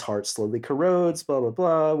his heart slowly corrodes, blah blah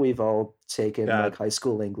blah. We've all taken God. like high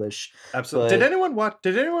school English. Absolutely. But-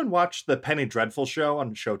 Did anyone watch the Penny Dreadful show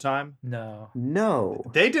on Showtime? No. No.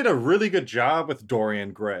 They did a really good job with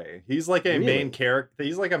Dorian Gray. He's like a Really? main character.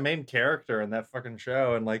 He's like a main character in that fucking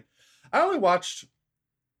show. And like, I only watched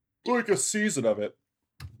like a season of it,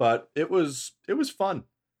 but it was fun.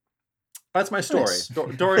 That's my story. Nice.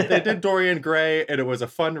 They did Dorian Gray, and it was a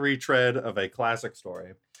fun retread of a classic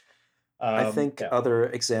story. I think yeah. other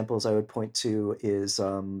examples I would point to is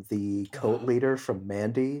the cult leader from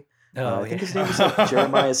Mandy. Oh, I think yeah. his name is like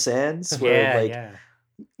Jeremiah Sands. Where yeah, like yeah.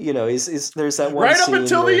 you know, he's there's that one Right up scene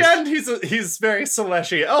until where the he's- end, he's very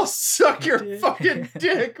Celestia. Oh, suck your Dick. fucking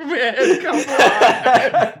dick, man! Come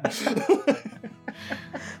on.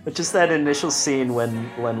 But just that initial scene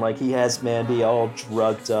when like he has Mandy all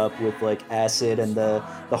drugged up with like acid and the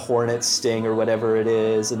hornet sting or whatever it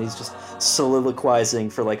is, and he's just soliloquizing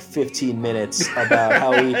for like 15 minutes about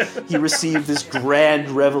how he received this grand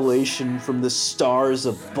revelation from the stars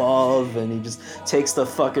above, and he just takes the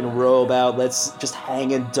fucking robe out, lets just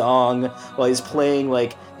hang a dong while he's playing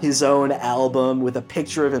like his own album with a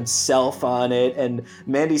picture of himself on it, and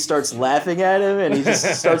Mandy starts laughing at him and he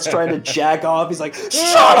just starts trying to jack off. He's like,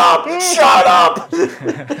 shut up!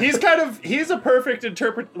 He's a perfect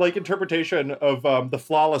interpretation of the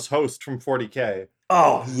flawless host from 40K.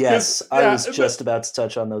 Oh, yes. I Yeah, was just about to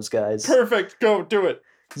touch on those guys. Perfect. Go do it.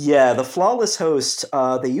 Yeah, the Flawless Host,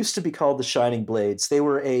 they used to be called the Shining Blades. They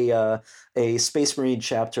were a Space Marine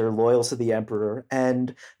chapter loyal to the Emperor,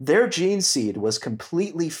 and their gene seed was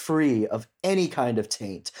completely free of any kind of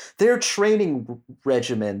taint. Their training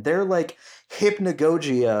regimen, their like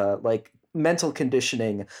hypnagogia, like mental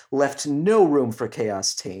conditioning, left no room for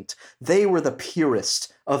chaos taint. They were the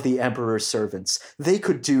purest of the Emperor's servants. They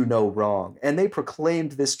could do no wrong, and they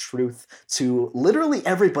proclaimed this truth to literally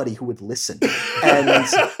everybody who would listen. And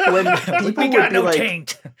when people We would got be no like,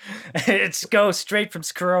 taint. It's go straight from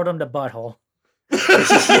scrotum to butthole.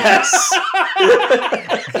 yes.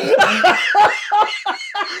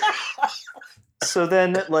 So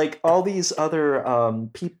then, like, all these other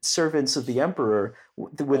servants of the Emperor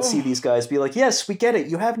would see these guys be like, yes, we get it.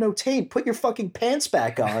 You have no taint. Put your fucking pants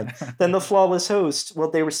back on. Then the Flawless Host, well,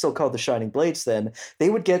 they were still called the Shining Blades then, they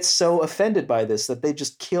would get so offended by this that they'd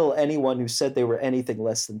just kill anyone who said they were anything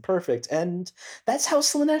less than perfect. And that's how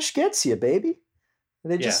Slaanesh gets you, baby.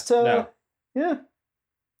 They just, no. yeah.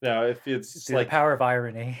 No, if it's Through like the power of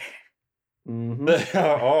irony. Mm-hmm.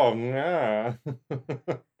 oh yeah.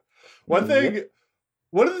 One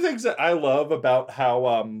of the things that I love about how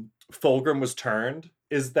Fulgrim was turned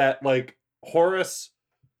is that like Horus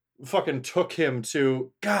fucking took him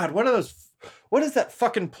to God, what is that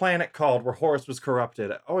fucking planet called where Horus was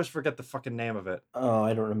corrupted? I always forget the fucking name of it. Oh,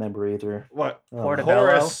 I don't remember either. What? Portobello?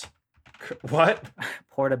 Horus. What?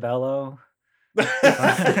 Portobello.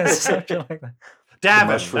 Something like that. Davin.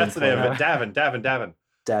 mushroom That's the name of it. planet. Davin.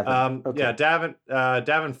 Davin. Okay. Yeah,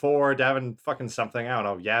 Davin 4, Davin fucking something. I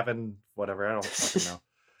don't know. Yavin, whatever. I don't fucking know.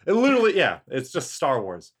 It literally, yeah, it's just Star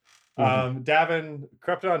Wars. Davin,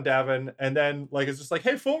 corrupted on Davin, and then like it's just like,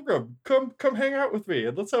 hey Fulgrim, come hang out with me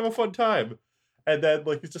and let's have a fun time. And then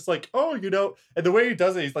like he's just like, oh, you know, and the way he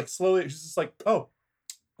does it, he's like slowly, he's just like, oh,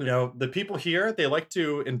 you know, the people here, they like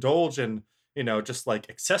to indulge in, you know, just like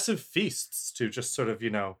excessive feasts to just sort of, you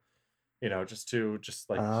know, just to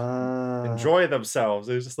like Ah. enjoy themselves.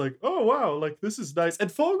 It was just like, oh wow, like this is nice.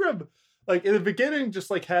 And Fulgrim, like in the beginning,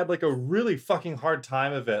 just like had like a really fucking hard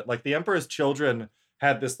time of it. Like the Emperor's children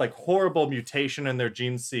had this like horrible mutation in their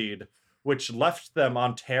gene seed, which left them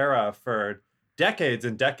on Terra for decades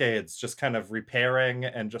and decades, just kind of repairing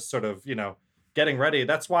and just sort of, getting ready.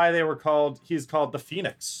 That's why he's called the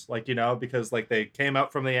Phoenix, like, because like they came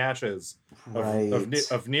out from the ashes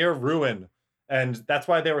of near ruin. And that's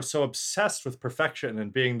why they were so obsessed with perfection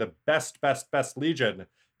and being the best legion,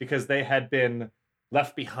 because they had been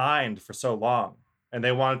left behind for so long and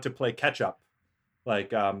they wanted to play catch up,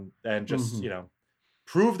 like, and just,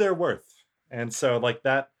 prove their worth. And so like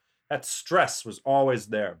that stress was always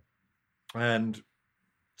there. And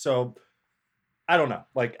so I don't know,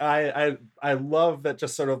 like I love that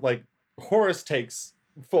just sort of like Horus takes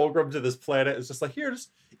Fulgrim to this planet. It's just like, here,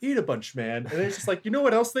 just eat a bunch, man. And it's just like, you know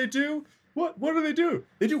what else they do? What do they do?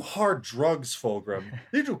 They do hard drugs, Fulgrim.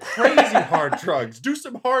 They do crazy hard drugs. Do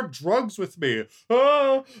some hard drugs with me.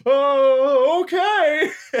 Okay.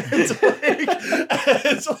 It's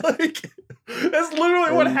like that's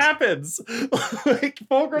literally what happens. Like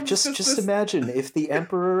Fulgrim just imagine if the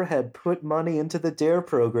Emperor had put money into the DARE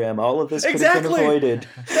program, all of this could have been avoided.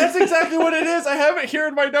 That's exactly what it is. I have it here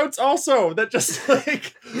in my notes also, that just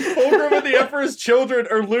like Fulgrim and the Emperor's children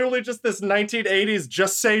are literally just this 1980s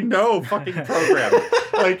just say no fucking program.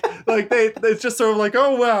 like it's just sort of like,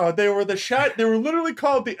 oh wow, they were literally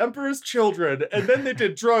called the Emperor's children, and then they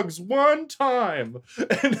did drugs one time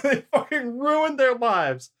and they fucking ruined their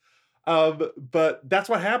lives. But that's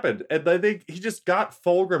what happened. And I think he just got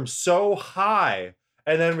Fulgrim so high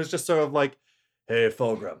and then was just sort of like, hey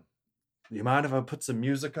Fulgrim, you mind if I put some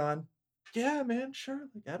music on? Yeah, man, sure.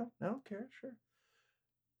 Like, I don't care, sure.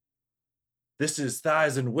 This is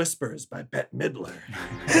Thighs and Whispers by Bette Midler.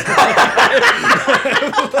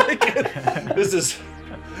 This is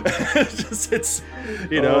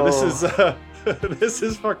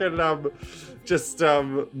fucking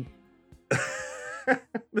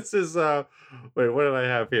this is wait, what did I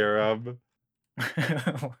have here?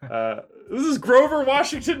 This is Grover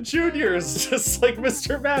Washington Jr.'s just like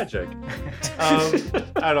Mr. Magic.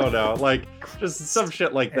 I don't know, like just some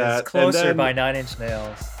shit like that. It's Closer by Nine Inch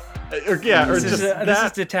Nails. This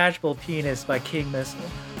is Detachable Penis by King Missile.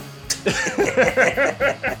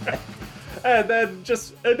 and then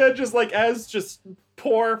just like as just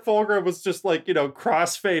poor Fulgrim was just like,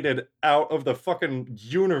 crossfaded out of the fucking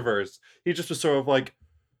universe, he just was sort of like,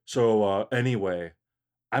 so anyway,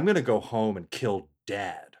 I'm gonna go home and kill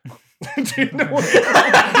Dad. Do you know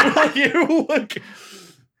what you like?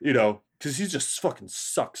 Because he just fucking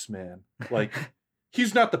sucks, man. Like,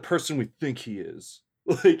 he's not the person we think he is.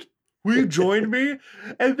 Like, will you join me?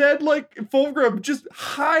 And then like Fulgrim, just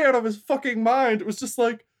high out of his fucking mind, was just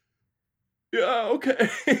like, yeah, okay.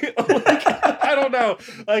 Like, I don't know.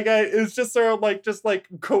 Like, it's just sort of like, just like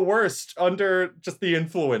coerced under just the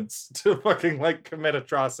influence to fucking like commit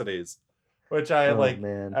atrocities, which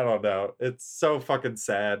man. I don't know. It's so fucking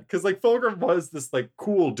sad because like Fulgrim was this like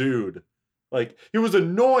cool dude. Like, he was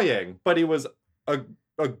annoying, but he was a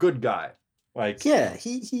good guy. Like, yeah,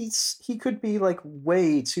 he could be like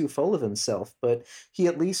way too full of himself, but he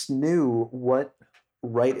at least knew what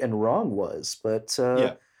right and wrong was. But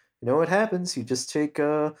yeah. You know what happens? You just take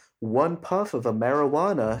one puff of a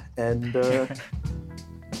marijuana and...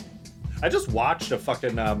 I just watched a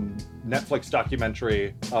fucking Netflix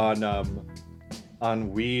documentary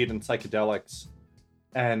on weed and psychedelics,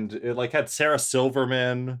 and it like had Sarah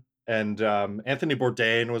Silverman and Anthony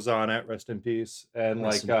Bourdain was on it, rest in peace, and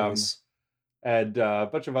and a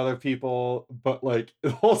bunch of other people, but like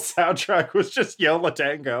the whole soundtrack was just Yo La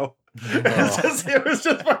Tengo. It was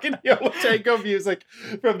just fucking Yo La Tengo music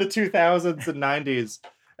from the 2000s and 90s.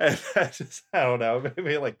 And I don't know, made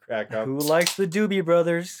me like crack up. Who likes the Doobie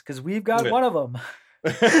Brothers? Because we've got one of them.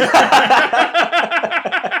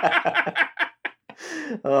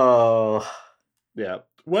 Oh. Yeah.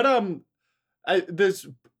 What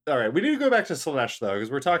all right, we need to go back to Slaanesh though, because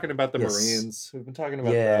we're talking about the Marines. We've been talking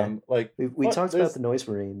about them. Like we talked about the Noise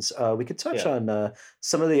Marines. We could touch on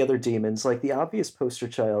some of the other demons. Like the obvious poster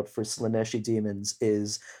child for Slaaneshi demons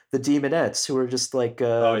is the Demonettes, who are just like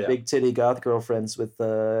big titty goth girlfriends with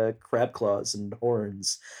crab claws and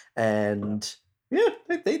horns, and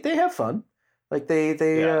they have fun. Like they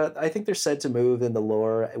I think they're said to move in the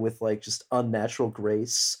lore with like just unnatural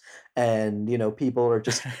grace, and people are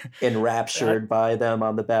just enraptured by them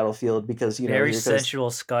on the battlefield because very sensual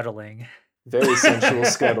scuttling. Very sensual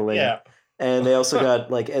scuttling. Yeah. And they also got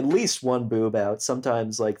like at least one boob out,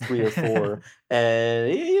 sometimes like 3 or 4.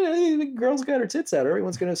 And the girl's got her tits out.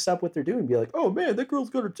 Everyone's gonna stop what they're doing and be like, "Oh man, that girl's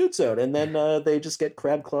got her tits out," and then they just get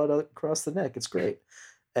crab clawed across the neck. It's great.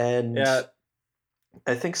 And Yeah.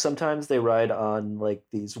 I think sometimes they ride on like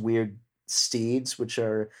these weird steeds, which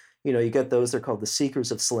are, you get those. They're called the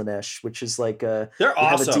Seekers of Slaanesh, which is like They're you have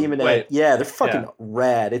awesome. a demonette. Wait. Yeah, they're fucking Yeah.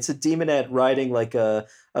 rad. It's a demonette riding like a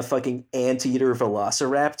fucking anteater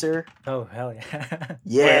velociraptor. Oh hell yeah!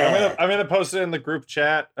 Yeah. Wait, I'm gonna post it in the group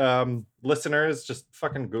chat. Listeners, just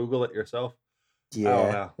fucking Google it yourself. I don't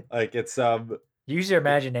Yeah. know. Like it's Use your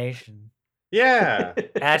imagination. yeah.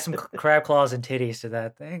 Add some crab claws and titties to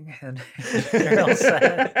that thing, and you're all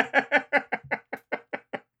set.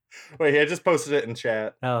 Wait, I just posted it in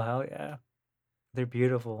chat. Oh hell yeah! They're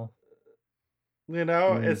beautiful.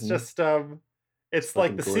 It's Mhm. just it's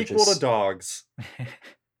like fucking the sequel gorgeous. to Dogs.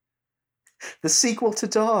 The sequel to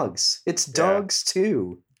Dogs. It's Dogs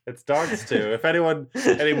 2. It's Dogs too. If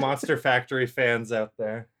any Monster Factory fans out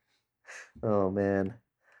there. Oh man.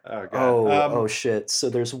 Oh god. Oh shit. So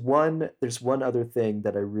there's one other thing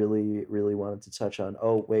that I really, really wanted to touch on.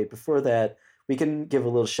 Oh wait, before that, we can give a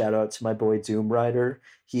little shout out to my boy Doom Rider.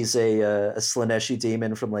 He's a Slaaneshi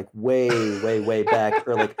demon from like way back,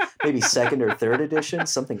 or like maybe 2nd or 3rd edition,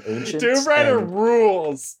 something ancient. Doom Rider and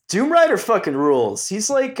rules. Doom Rider fucking rules. He's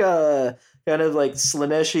like kind of like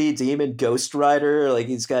Slaaneshi demon Ghost Rider. Like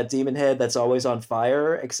he's got demon head that's always on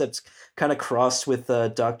fire, except kind of crossed with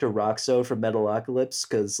Dr. Roxo from Metalocalypse,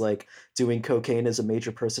 because like doing cocaine is a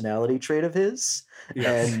major personality trait of his.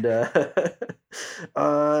 Yes. And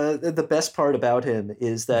the best part about him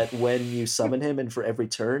is that when you summon him, and for every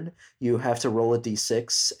turn you have to roll a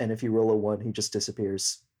d6, and if you roll a 1, he just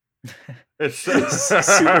disappears. It's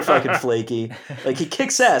Super fucking flaky. Like he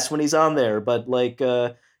kicks ass when he's on there, but like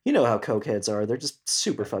you know how cokeheads are. They're just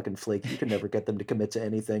super fucking flaky. You can never get them to commit to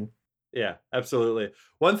anything. Yeah, absolutely.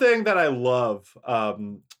 One thing that I love,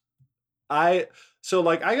 I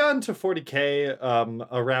got into 40K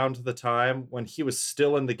around the time when he was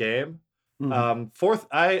still in the game. Mhm.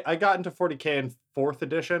 I got into 40K in 4th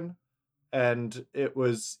edition, and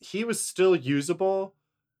he was still usable,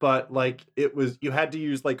 but like you had to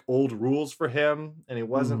use like old rules for him, and he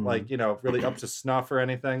wasn't like, really up to snuff or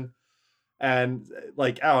anything. And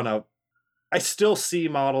like, I don't know, I still see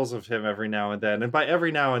models of him every now and then. And by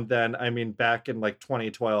every now and then, I mean back in like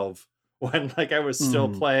 2012, when like I was still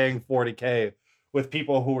playing 40K with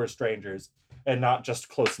people who were strangers and not just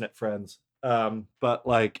close-knit friends. But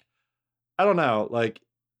like, I don't know, like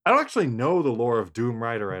I don't actually know the lore of Doom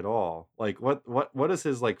Rider at all. Like what is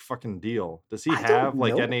his like fucking deal? Does he I don't have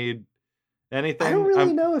like know. anything? I don't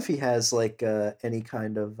really know if he has like any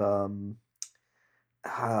kind of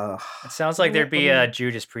It sounds like there'd be a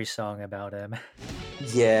Judas Priest song about him.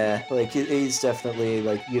 yeah, like he's definitely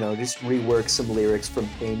like, just rework some lyrics from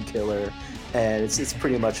Painkiller, and it's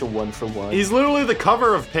pretty much a 1-for-1. He's literally the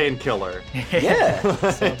cover of Painkiller. yeah,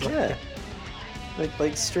 Sounds yeah,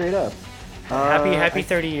 like straight up. Happy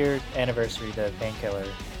 30-year anniversary to Painkiller,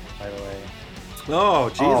 by the way. Oh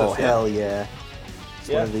Jesus! Oh yeah. hell yeah! It's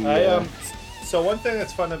one of the, So one thing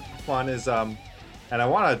that's fun is and I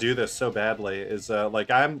want to do this so badly is like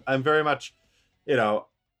I'm very much,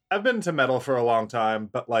 I've been into metal for a long time,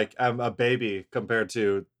 but like I'm a baby compared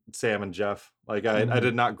to Sam and Jeff. Like I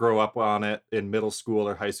did not grow up on it in middle school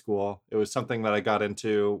or high school. It was something that I got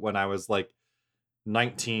into when I was like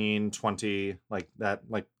 19, 20, like that,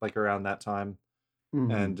 like around that time.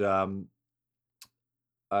 And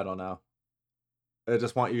I don't know. I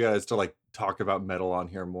just want you guys to like talk about metal on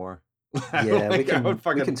here more. yeah, Like, we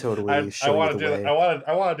can totally show want you to the do way. that.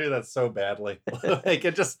 I want to do that so badly. Like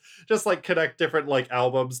it just like connect different like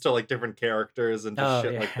albums to like different characters and just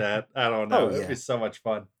shit like that. I don't know. It'd be so much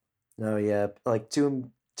fun. No, yeah, like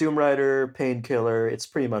Doom Rider, Painkiller. It's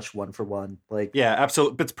pretty much 1-for-1. Like Yeah,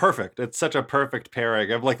 absolutely. It's perfect. It's such a perfect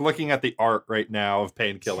pairing. I'm like looking at the art right now of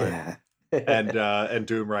Painkiller yeah. and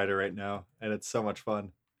Doom Rider right now, and it's so much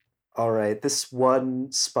fun. All right, this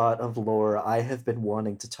one spot of lore I have been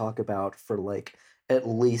wanting to talk about for like at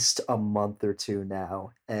least a month or two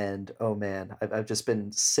now, and oh man, I've just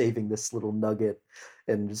been saving this little nugget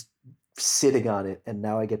and just sitting on it, and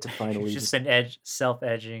now I get to finally You've just been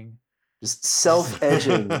self-edging. just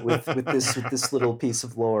self-edging with this little piece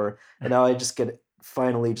of lore, and now I just get to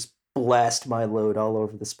finally just blast my load all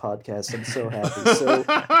over this podcast. I'm so happy. So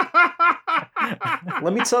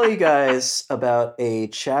let me tell you guys about a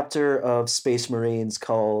chapter of Space Marines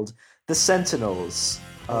called The Sentinels.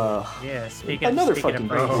 Yeah, Another speaking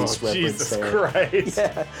fucking of Judas Priest. reference Jesus there. Christ.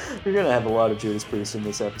 Yeah, we're gonna have a lot of Judas Priest in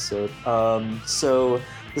this episode. So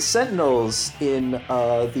The Sentinels in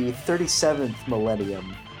the 37th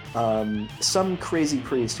millennium, some crazy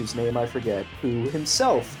priest whose name I forget, who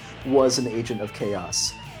himself was an agent of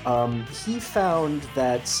chaos. He found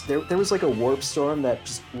that there was like a warp storm that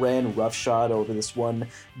just ran roughshod over this one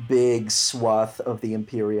big swath of the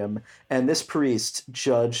Imperium, and this priest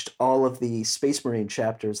judged all of the Space Marine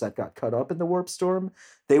chapters that got cut up in the warp storm.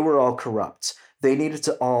 They were all corrupt. They needed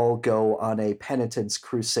to all go on a penitence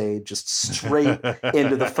crusade just straight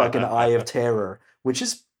into the fucking Eye of Terror, which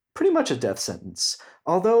is pretty much a death sentence.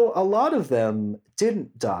 Although a lot of them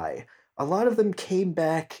didn't die. A lot of them came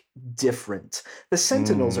back different. The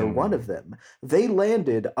Sentinels are one of them. They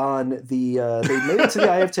landed on the... they made it to the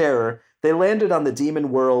Eye of Terror. They landed on the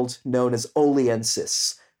demon world known as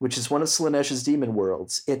Oliensis, which is one of Slaaneish's demon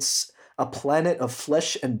worlds. It's a planet of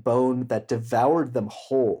flesh and bone that devoured them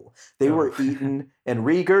whole. They were eaten and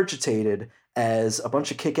regurgitated as a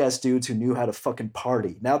bunch of kick-ass dudes who knew how to fucking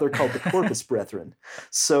party. Now they're called the Corpus Brethren.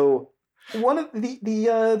 So one of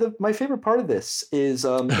the my favorite part of this is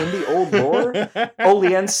in the old lore,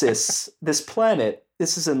 Oliensis, this planet.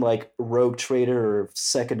 This is in like Rogue Trader or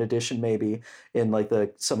 2nd edition maybe in like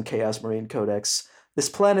some Chaos Marine Codex. This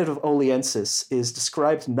planet of Oliensis is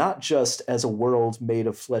described not just as a world made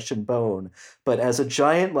of flesh and bone, but as a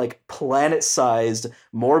giant, like, planet-sized,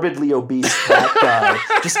 morbidly obese fat guy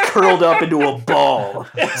just curled up into a ball.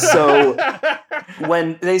 So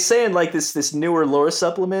when they say in, like, this newer lore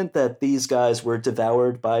supplement that these guys were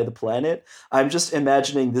devoured by the planet, I'm just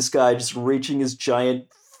imagining this guy just reaching his giant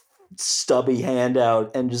stubby hand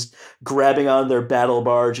out and just grabbing on their battle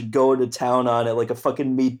barge and going to town on it like a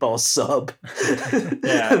fucking meatball sub.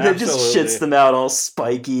 Yeah, they just shits them out all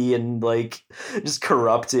spiky and like just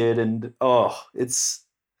corrupted, and it's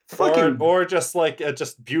fucking or just like a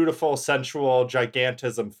just beautiful sensual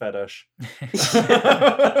gigantism fetish.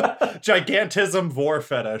 Gigantism vor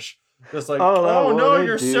fetish. Just like, oh no,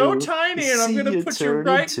 you're so tiny, and I'm gonna put you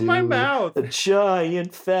right in my mouth. A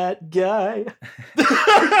giant fat guy.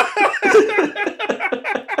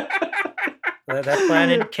 That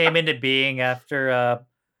planet came into being after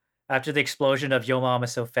the explosion of "Yo Mama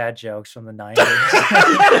So Fat" jokes from the 90s.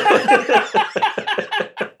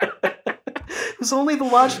 It was only the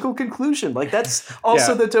logical conclusion. Like that's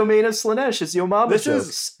also the domain of Slaanesh is Yo Mama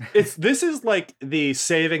jokes. This is like the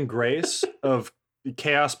saving grace of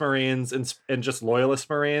Chaos Marines and just Loyalist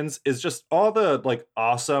Marines is just all the like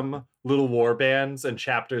awesome little war bands and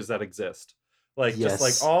chapters that exist. Like just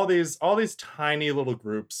like all these tiny little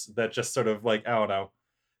groups that just sort of like, I don't know,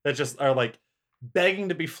 that just are like begging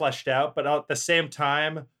to be fleshed out, but at the same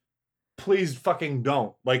time, please fucking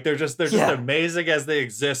don't. Like they're just amazing as they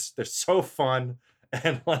exist. They're so fun.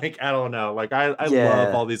 And like, I don't know, like I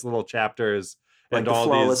love all these little chapters. Like and the all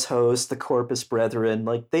Flawless Host, the Corpus Brethren,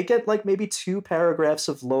 like they get like maybe 2 paragraphs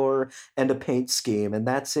of lore and a paint scheme, and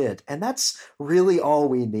that's it. And that's really all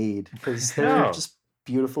we need because they're just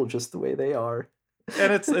beautiful just the way they are.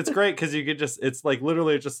 And it's great because you could it's like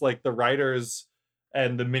literally just like the writers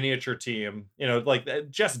and the miniature team, you know, like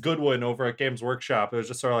Jess Goodwin over at Games Workshop. It was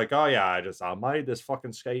just sort of like, oh yeah, I made this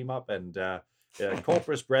fucking scheme up and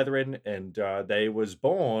Corpus Brethren, and they was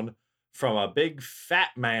born from a big fat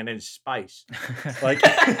man in space. Like,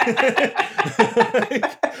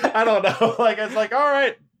 I don't know. Like, it's like, all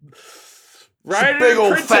right. Right. Big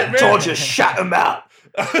old fat Dodger shut him out.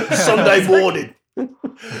 Sunday morning.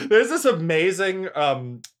 There's this amazing,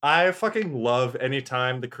 I fucking love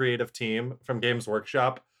anytime the creative team from Games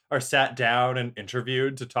Workshop are sat down and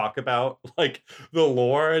interviewed to talk about like the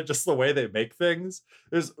lore and just the way they make things.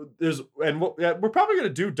 And we're probably going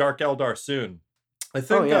to do Dark Eldar soon. I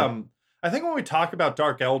think, I think when we talk about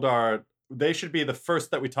Dark Eldar, they should be the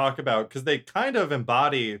first that we talk about because they kind of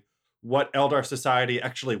embody what Eldar society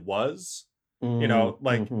actually was. You know,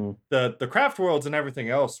 like the craft worlds and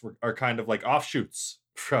everything else are kind of like offshoots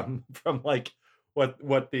from like what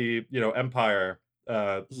the, you know, Empire.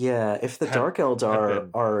 If the Dark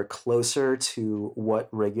Eldar are closer to what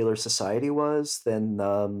regular society was, then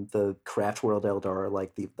the craft world Eldar are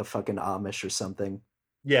like the fucking Amish or something.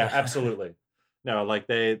 Yeah, absolutely. No, like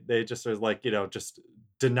they just are like, you know, just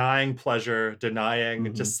denying pleasure,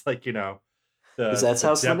 denying just like, you know, because that's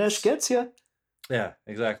how Slaanesh gets you. Yeah,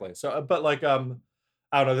 exactly. So, but like, I don't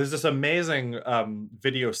know. There's this amazing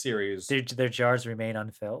video series. Their jars remain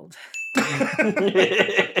unfilled.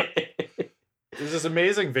 There's this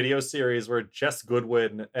amazing video series where Jess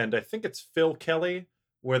Goodwin and I think it's Phil Kelly,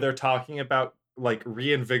 where they're talking about like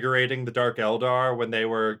reinvigorating the Dark Eldar when they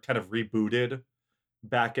were kind of rebooted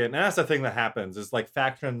back in. And that's the thing that happens is like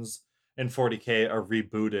factions in 40K are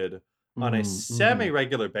rebooted on a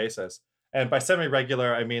semi-regular basis. And by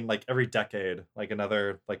semi-regular, I mean like every decade, like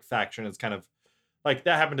another like faction is kind of like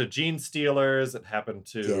that happened to Gene Stealers. It happened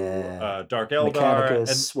to Dark Eldar.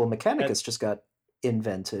 Mechanicus just got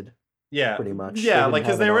invented. Yeah, pretty much. Yeah, like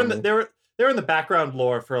because they were in the background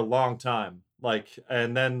lore for a long time. Like,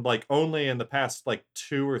 and then like only in the past like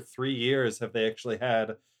 2 or 3 years have they actually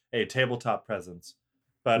had a tabletop presence.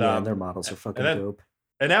 But and their models are fucking dope.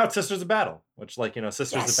 And now it's Sisters of Battle, which like, you know,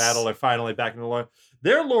 Sisters of Battle are finally back in the lore.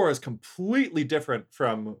 Their lore is completely different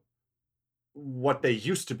from what they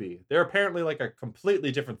used to be. They're apparently like a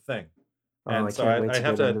completely different thing. And I can't wait to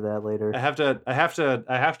get into that later. I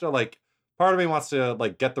have to like, part of me wants to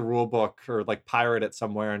like get the rule book or like pirate it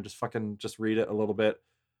somewhere and just read it a little bit.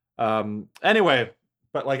 Anyway,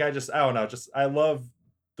 but like I don't know, I love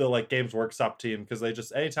the like Games Workshop team because they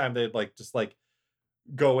just anytime they like just like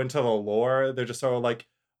go into the lore, they're just sort of like,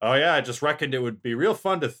 oh yeah, I just reckoned it would be real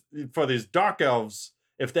fun for these dark elves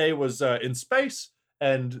if they was in space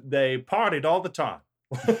and they partied all the time.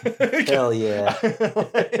 Hell yeah.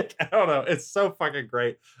 Like, I don't know, it's so fucking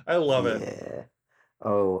great. I love it.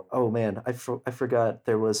 Oh man, I forgot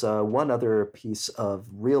there was one other piece of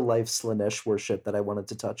real life Slaanesh worship that I wanted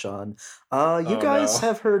to touch on. You guys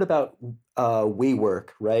have heard about WeWork,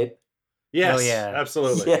 right? Yes,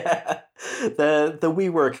 absolutely. Yeah, the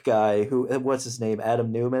WeWork guy what's his name?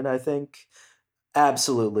 Adam Newman, I think.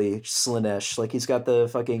 Absolutely Slaanesh. Like he's got the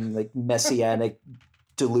fucking like messianic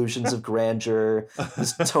delusions of grandeur,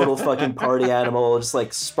 this total fucking party animal, just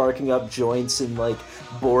like sparking up joints in like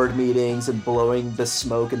board meetings and blowing the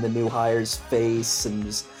smoke in the new hire's face, and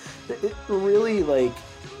just it really like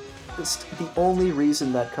the only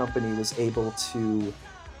reason that company was able to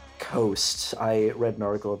coast. I read an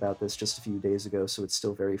article about this just a few days ago, so it's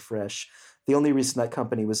still very fresh. The only reason that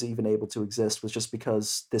company was even able to exist was just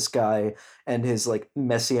because this guy and his like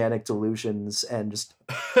messianic delusions and just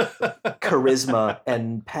charisma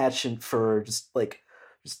and passion for just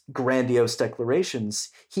grandiose declarations,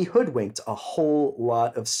 he hoodwinked a whole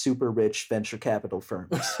lot of super rich venture capital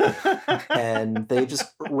firms. And they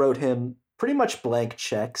just wrote him pretty much blank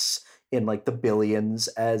checks in like the billions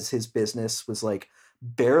as his business was like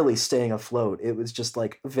barely staying afloat. It was just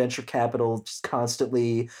like venture capital just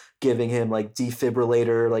constantly giving him like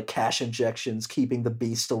defibrillator, like cash injections, keeping the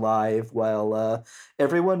beast alive, while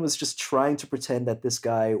everyone was just trying to pretend that this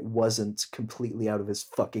guy wasn't completely out of his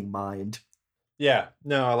fucking mind. Yeah,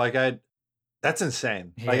 no, like that's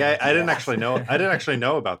insane. Like I didn't actually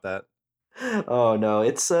know about that. Oh no,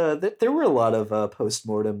 it's there were a lot of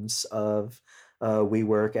postmortems of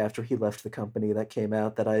WeWork after he left the company that came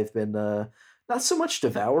out that I've been not so much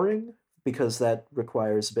devouring, because that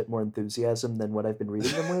requires a bit more enthusiasm than what I've been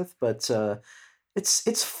reading them with, but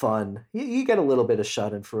it's fun. You get a little bit of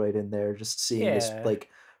Schadenfreude in there, just seeing this like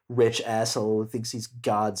rich asshole who thinks he's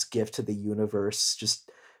God's gift to the universe just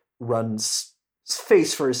runs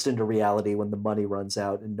face first into reality when the money runs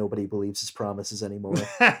out and nobody believes his promises anymore.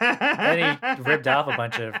 And he ripped off a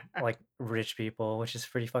bunch of like rich people, which is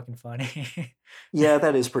pretty fucking funny. Yeah,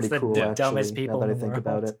 that is pretty cool. The actually, dumbest people now that in I the think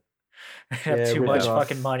about it. Have too much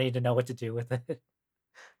fucking money to know what to do with it.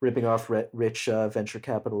 Ripping off rich venture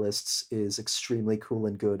capitalists is extremely cool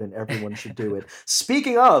and good, and everyone should do it.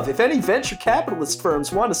 Speaking of, if any venture capitalist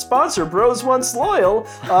firms want to sponsor Bros Once Loyal,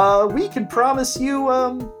 we can promise you,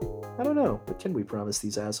 I don't know, what can we promise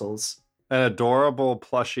these assholes? An adorable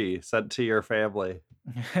plushie sent to your family.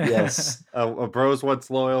 Yes. a Bros Once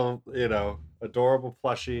Loyal, adorable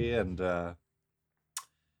plushie, and,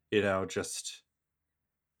 just...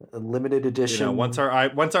 a limited edition. Once our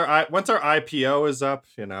IPO is up,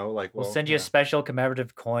 we'll send you a special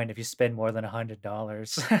commemorative coin if you spend more than $100.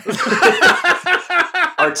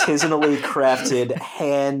 Artisanally crafted,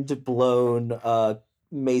 hand blown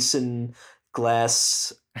mason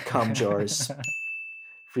glass cum jars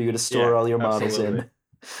for you to store all your models in.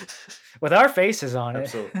 With our faces on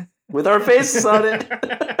it. With our faces on it.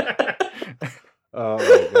 Oh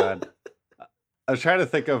my god. I was trying to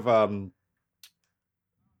think of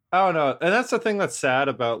I don't know, and that's the thing that's sad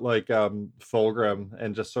about like Fulgrim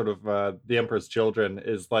and just sort of the Emperor's Children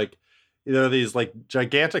is like, these like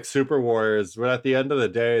gigantic super warriors, but at the end of the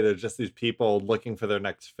day, they're just these people looking for their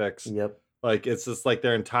next fix. Yep. Like it's just like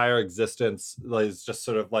their entire existence is just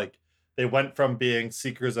sort of like they went from being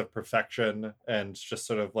seekers of perfection and just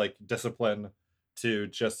sort of like discipline to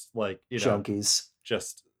just like junkies,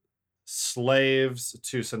 just slaves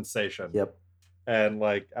to sensation. Yep. And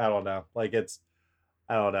like I don't know,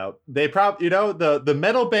 they probably the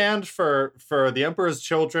metal band for the Emperor's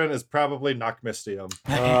Children is probably Knockmistium.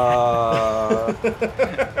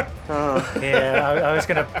 Yeah, I was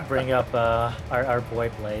gonna bring up our boy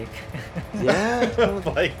Blake. Yeah,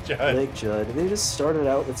 Blake Judd. Blake Judd. They just started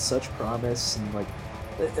out with such promise and like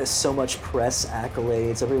so much press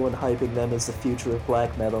accolades, everyone hyping them as the future of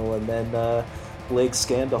black metal, and then Blake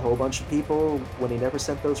scammed a whole bunch of people when he never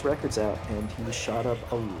sent those records out, and he shot up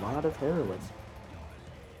a lot of heroin.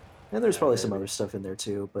 And there's probably some other stuff in there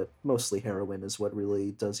too, but mostly heroin is what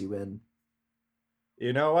really does you in.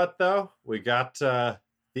 You know what though? We got the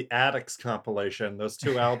Addicts compilation. Those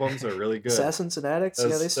 2 albums are really good. Assassins and Addicts,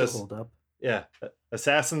 yeah, they still hold up. Yeah,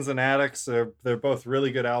 Assassins and Addicts. They're both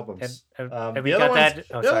really good albums. And we got that.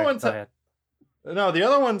 Oh, sorry. Go ahead. No, the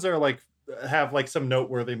other ones are like have like some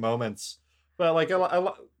noteworthy moments, but like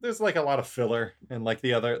there's like a lot of filler and like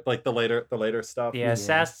the other like the later stuff. Yeah,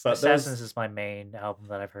 Assassins is my main album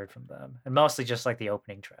that I've heard from them, and mostly just like the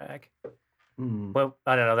opening track. Well,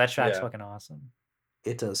 I don't know. That track's fucking awesome.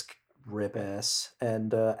 It does rip ass.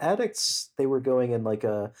 And Addicts, they were going in like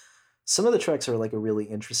some of the tracks are like a really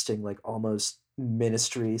interesting, like almost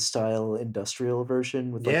Ministry style industrial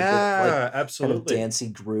version with like a bit, like, absolutely kind of dancey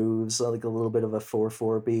grooves, like a little bit of a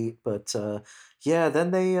 4/4 beat. But yeah, then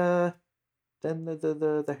they then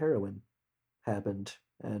the heroin happened,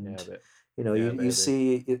 and you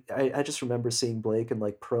see. I just remember seeing Blake in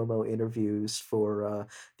like promo interviews for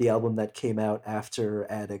the album that came out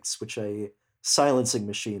after Addicts, which Silencing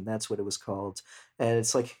Machine, that's what it was called. And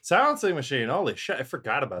it's like Silencing Machine, holy shit, I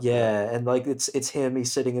forgot about that. Yeah, and like it's him,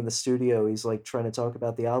 he's sitting in the studio, he's like trying to talk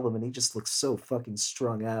about the album, and he just looks so fucking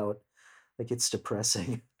strung out. Like, it's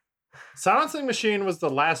depressing. Silencing Machine was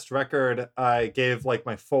the last record I gave like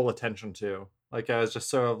my full attention to. Like, I was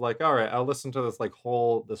just sort of like, all right, I'll listen to this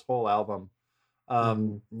whole album.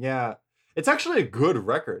 Yeah. It's actually a good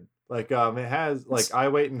record. Like, it has like I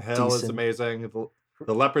Wait in Hell is amazing.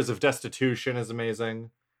 The Lepers of Destitution is amazing.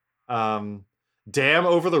 Damn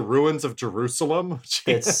Over the Ruins of Jerusalem.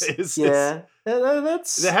 It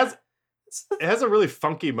has a really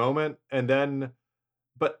funky moment, and then,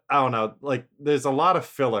 but I don't know, like there's a lot of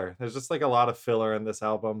filler. There's just like a lot of filler in this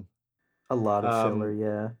album. A lot of filler,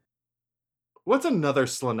 yeah. What's another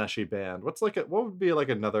Slaneshi band? What would be like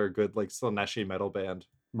another good like Slaneshi metal band?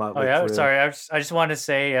 Motley Crue. Sorry, I just want to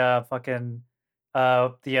say fucking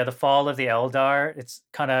the Fall of the Eldar. It's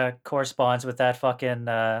kind of corresponds with that fucking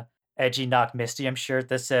edgy Knock Mystium shirt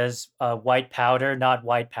that says white powder, not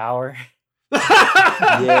white power.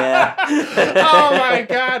 Yeah. Oh my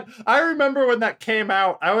god, I remember when that came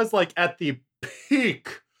out. I was like at the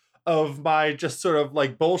peak of my just sort of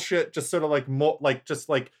like bullshit, just sort of like just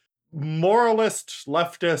like moralist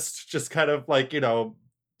leftist, just kind of like,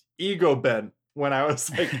 ego bent when I was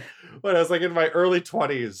like in my early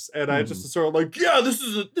 20s, and I just sort of like, yeah, this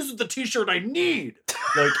is the t-shirt I need.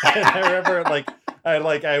 Like, and I remember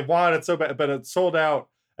I wanted it so bad, but it sold out,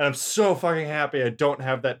 and I'm so fucking happy I don't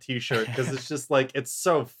have that t-shirt, because it's just like, it's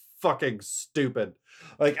so fucking stupid.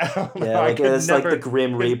 Like, I don't know, like it's like the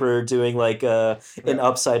Grim Reaper doing like an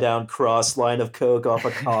upside down cross line of coke off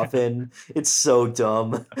a coffin. It's so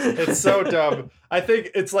dumb. It's so dumb. I think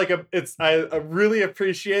it's like I really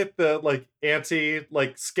appreciate the like anti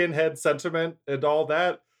like skinhead sentiment and all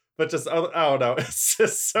that, but just I don't know. It's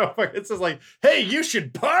just so fucking. It's just like, hey, you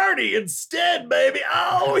should party instead, baby.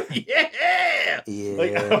 Oh yeah. Yeah.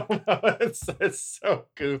 Like, I don't know. It's so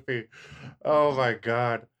goofy. Oh my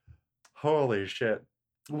god. Holy shit.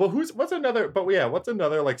 Well, what's another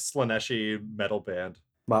like Slaneshi metal band?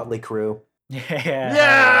 Motley Crue.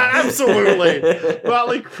 Yeah, absolutely.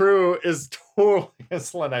 Motley Crue is totally a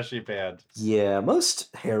Slaneshi band. Yeah,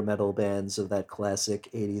 most hair metal bands of that classic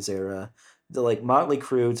 80s era. Like Motley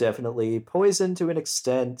Crue, definitely. Poison to an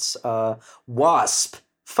extent. Wasp.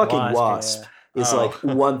 Fucking Wasp is like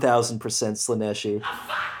 1000% Slaneshi.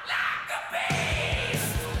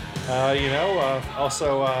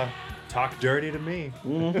 Also Talk Dirty to Me.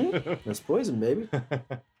 Mm-hmm. That's Poison, baby.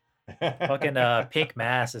 Fucking Pink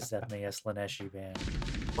Mass is definitely a Slaneshi band.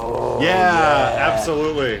 Oh, yeah,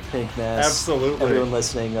 absolutely. Pink Mass. Absolutely. Everyone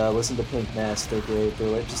listening, listen to Pink Mass. They're great. They're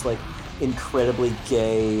like just like incredibly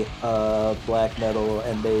gay black metal,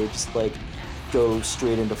 and they just like go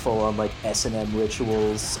straight into full on like S&M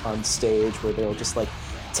rituals on stage, where they'll just like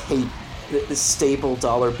tape the staple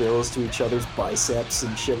dollar bills to each other's biceps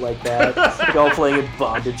and shit like that. Like all playing in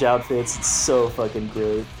bondage outfits. It's so fucking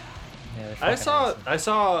great. Yeah, I saw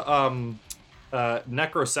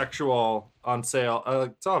Necrosexual on sale.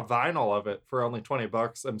 I saw a vinyl of it for only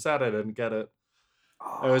 $20. I'm sad I didn't get it.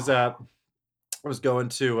 I was going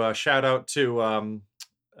to shout out to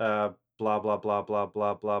blah blah blah blah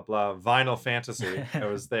blah blah blah Vinyl Fantasy. I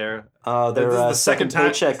was there. Oh, their second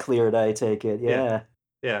paycheck cleared, I take it. Yeah.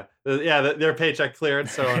 Yeah, their paycheck cleared.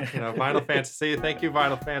 So Vinyl Fantasy. Thank you,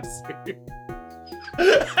 Vinyl Fantasy.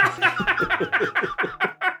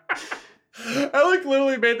 I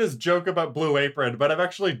literally made this joke about Blue Apron, but I'm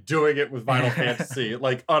actually doing it with Vinyl Fantasy,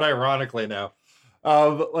 unironically now.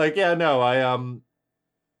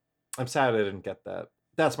 I'm sad I didn't get that.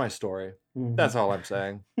 That's my story. That's all I'm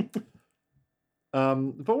saying.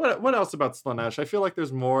 But what else about Slaanesh? I feel like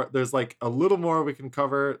there's more. There's a little more we can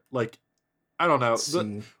cover. I don't know.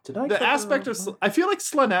 The aspect of I feel like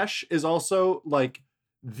Slaanesh is also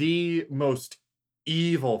the most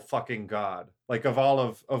evil fucking god of all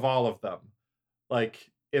of them.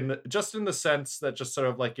 In the sense that just sort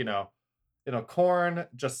of Khorne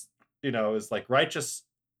just is righteous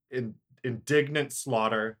indignant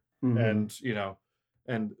slaughter, and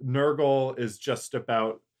and Nurgle is just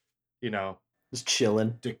about just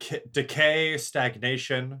chilling, decay,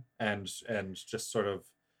 stagnation, and just sort of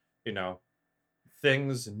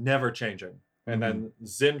things never changing. And then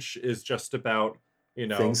Tzeentch is just about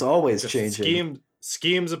things always changing,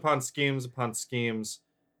 schemes upon schemes upon schemes.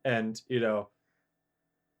 And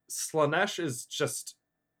Slaanesh is just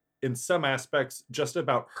in some aspects just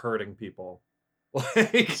about hurting people.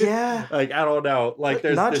 Yeah, I don't know,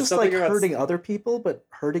 there's not there's just about hurting other people, but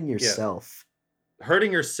hurting yourself.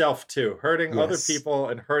 Hurting yourself too, hurting other people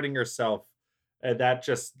and hurting yourself, and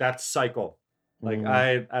that cycle,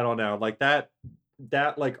 I don't know,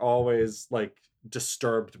 that always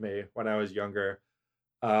disturbed me when I was younger.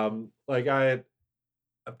 I'm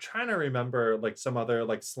trying to remember some other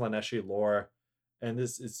Slaaneshi lore, and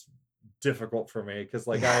this is difficult for me because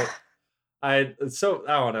I don't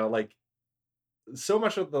know, so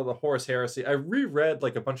much of the Horus Heresy I reread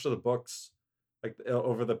a bunch of the books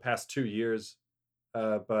over the past 2 years,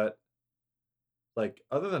 but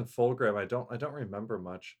other than Fulgrim I don't remember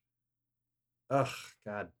much. Ugh,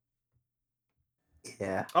 God.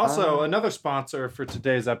 Yeah. Also, another sponsor for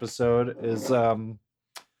today's episode is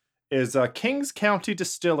Kings County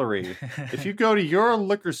Distillery. If you go to your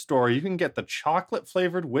liquor store, you can get the chocolate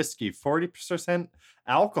flavored whiskey, 40%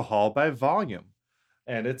 alcohol by volume,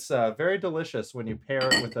 and it's very delicious when you pair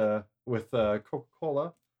it with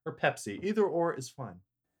Coca-Cola or Pepsi. Either or is fine.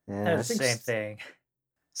 Yeah, That's the same thing.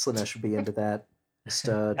 Slaanesh would be into that. Just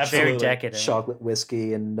very decadent chocolate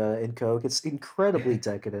whiskey and Coke. It's incredibly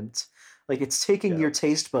decadent. It's taking your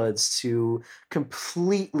taste buds to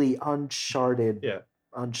completely uncharted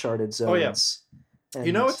zones. Oh yeah. And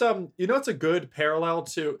it's a good parallel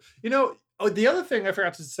to the other thing I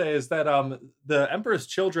forgot to say is that the Emperor's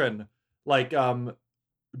Children,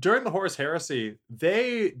 during the Horus Heresy,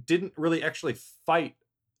 they didn't really actually fight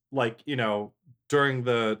during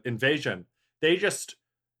the invasion. They just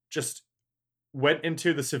went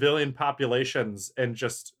into the civilian populations and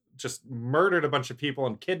just murdered a bunch of people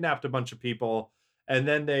and kidnapped a bunch of people, and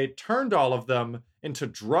then they turned all of them into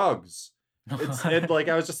drugs. I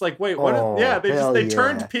was just like, wait, what? They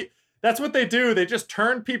turned that's what they do. They just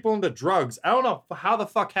turn people into drugs. I don't know how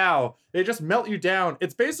they just melt you down.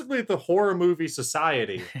 It's basically the horror movie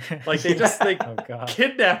Society. They just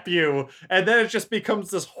kidnap you, and then it just becomes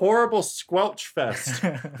this horrible squelch fest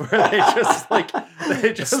where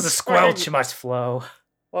the squelch must flow.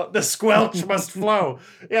 Well, the squelch must flow.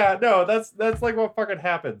 Yeah, no, that's what fucking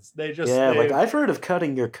happens. They just I've heard of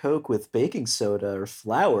cutting your Coke with baking soda or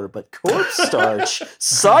flour, but corpse starch,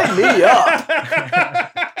 sign me up.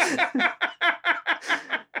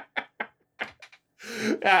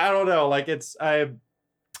 Yeah, I don't know.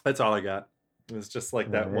 That's all I got. It's just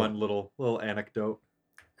that one little anecdote.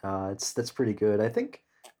 That's pretty good. I think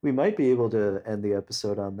we might be able to end the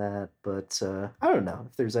episode on that, but I don't know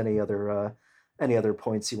if there's any other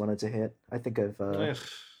points you wanted to hit. I think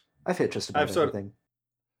I've hit just about everything.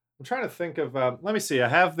 I'm trying to think of. Let me see. I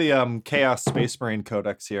have the Chaos Space Marine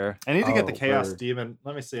Codex here. I need to get the Chaos Demon.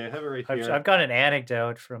 Let me see. I have it right here. I've got an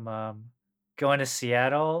anecdote from going to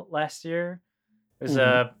Seattle last year. It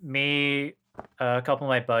was me, a couple of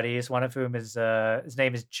my buddies. One of whom is his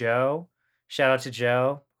name is Joe. Shout out to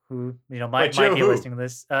Joe, who might be listening to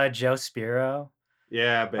this. Joe Spiro.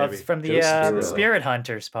 Yeah, baby. From the Spirit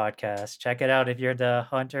Hunters podcast. Check it out if you're the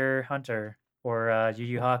Hunter or Yu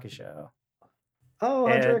Yu Hakusho. Oh,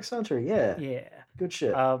 Hunter x Hunter, yeah. Yeah. Good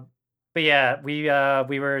shit. But yeah, we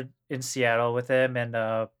were in Seattle with him,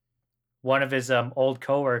 and one of his old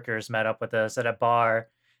coworkers met up with us at a bar.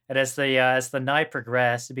 And as the night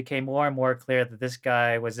progressed, it became more and more clear that this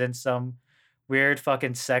guy was in some weird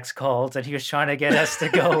fucking sex cult, and he was trying to get us to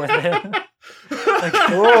go with him.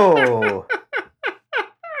 Whoa.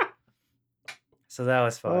 So that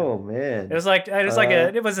was fun. Oh man. It was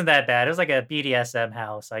it wasn't that bad. It was like a BDSM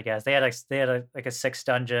house, I guess. They had a 6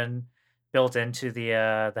 dungeon built into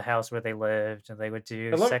the house where they lived, and they would do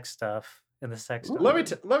And sex stuff in the sex. Let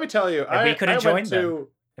me tell you, And we could have joined them to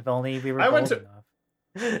if only we were I went bold to-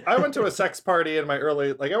 enough. I went to a sex party in my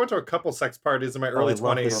early, like I went to a couple sex parties in my I early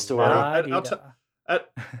love this 20s. story.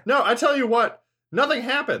 No, I tell you what, nothing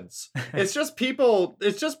happens. It's just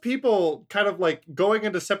people kind of like going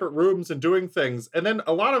into separate rooms and doing things, and then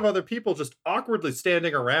a lot of other people just awkwardly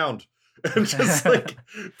standing around and just like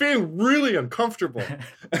being really uncomfortable.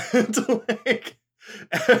 And like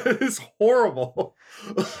it's horrible.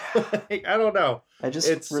 Like, I don't know. I'm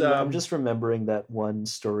just remembering that one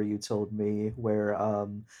story you told me where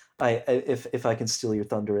if I can steal your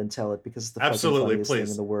thunder and tell it because it's the Absolutely, fucking funniest thing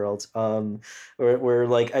please. in the world. Where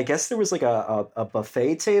like I guess there was like a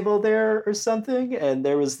buffet table there or something, and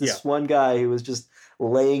there was this one guy who was just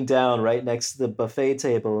laying down right next to the buffet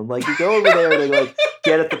table, and like you go over there to like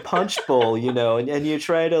get at the punch bowl, you know, and you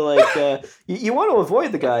try to like you want to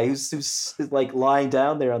avoid the guy who's like lying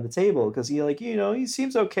down there on the table because he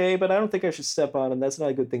seems okay, but I don't think I should step on him. That's not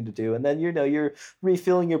a good thing to do. And then you're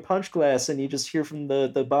refilling your punch glass, and you just hear from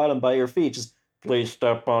the bottom by your feet, just please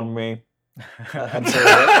step on me. I'm sorry.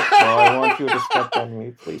 No, I want you to step on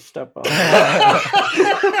me. Please step on me.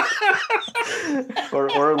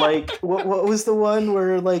 or like what was the one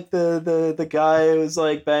where like the guy was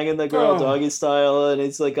like banging the girl doggy style, and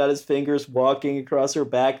he's like got his fingers walking across her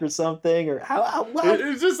back or something, or what?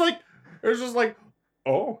 It's just like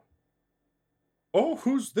oh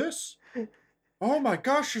who's this? Oh my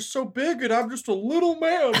gosh, you're so big, and I'm just a little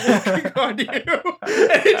man working on you.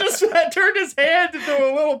 And he just turned his hand into a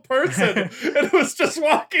little person and was just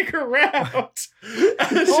walking around.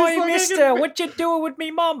 Boy, mister, what you doing with me,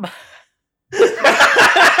 mum?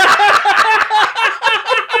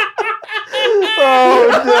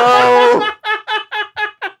 Oh no!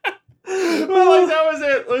 But like that was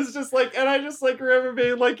it. It was just like, and I just like remember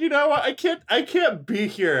being like, you know what, I can't be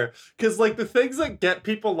here because like the things that get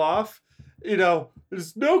people off, you know,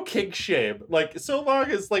 there's no kink shame. Like so long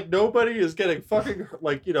as like nobody is getting fucking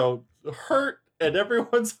like, you know, hurt and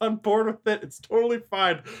everyone's on board with it, it's totally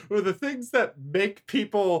fine. But the things that make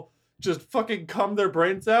people just fucking cum their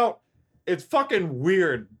brains out, it's fucking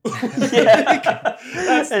weird. Yeah.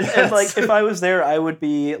 And like if I was there, I would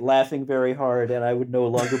be laughing very hard, and I would no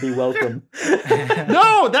longer be welcome.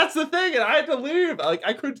 No, that's the thing, and I had to leave. Like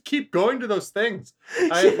I couldn't keep going to those things.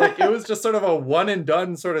 Like it was just sort of a one and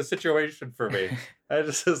done sort of situation for me. I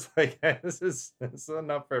just was like, this is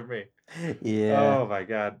enough for me. Yeah. Oh my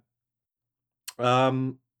god. Blah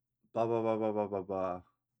blah blah blah blah blah blah.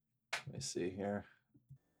 Let me see here.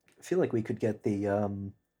 I feel like we could get the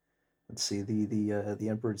let's see, the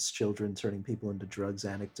Emperor's Children turning people into drugs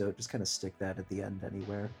anecdote. Just kind of stick that at the end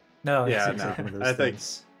anywhere. No, Yeah, Seems no. like one of those I think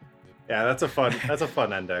things. yeah, that's a fun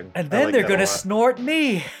ending. And I then like they're that a gonna lot. snort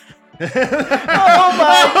me. Oh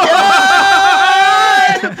my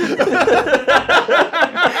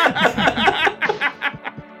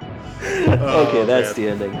Okay, that's the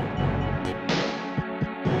ending.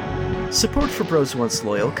 Support for Bros Once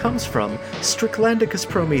Loyal comes from Stricklandicus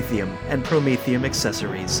Promethium and Promethium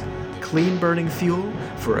Accessories. Clean burning fuel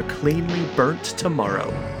for a cleanly burnt tomorrow.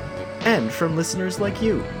 And from listeners like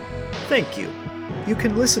you. Thank you. You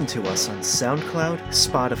can listen to us on SoundCloud,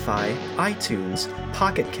 Spotify, iTunes,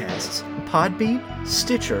 Pocket Casts, Podbean,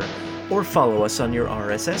 Stitcher, or follow us on your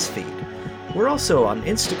RSS feed. We're also on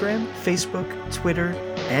Instagram, Facebook, Twitter,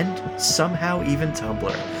 and somehow even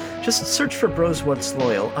Tumblr. Just search for Bros Once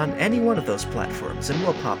Loyal on any one of those platforms and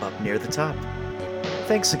we'll pop up near the top.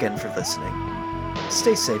 Thanks again for listening.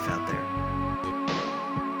 Stay safe out there.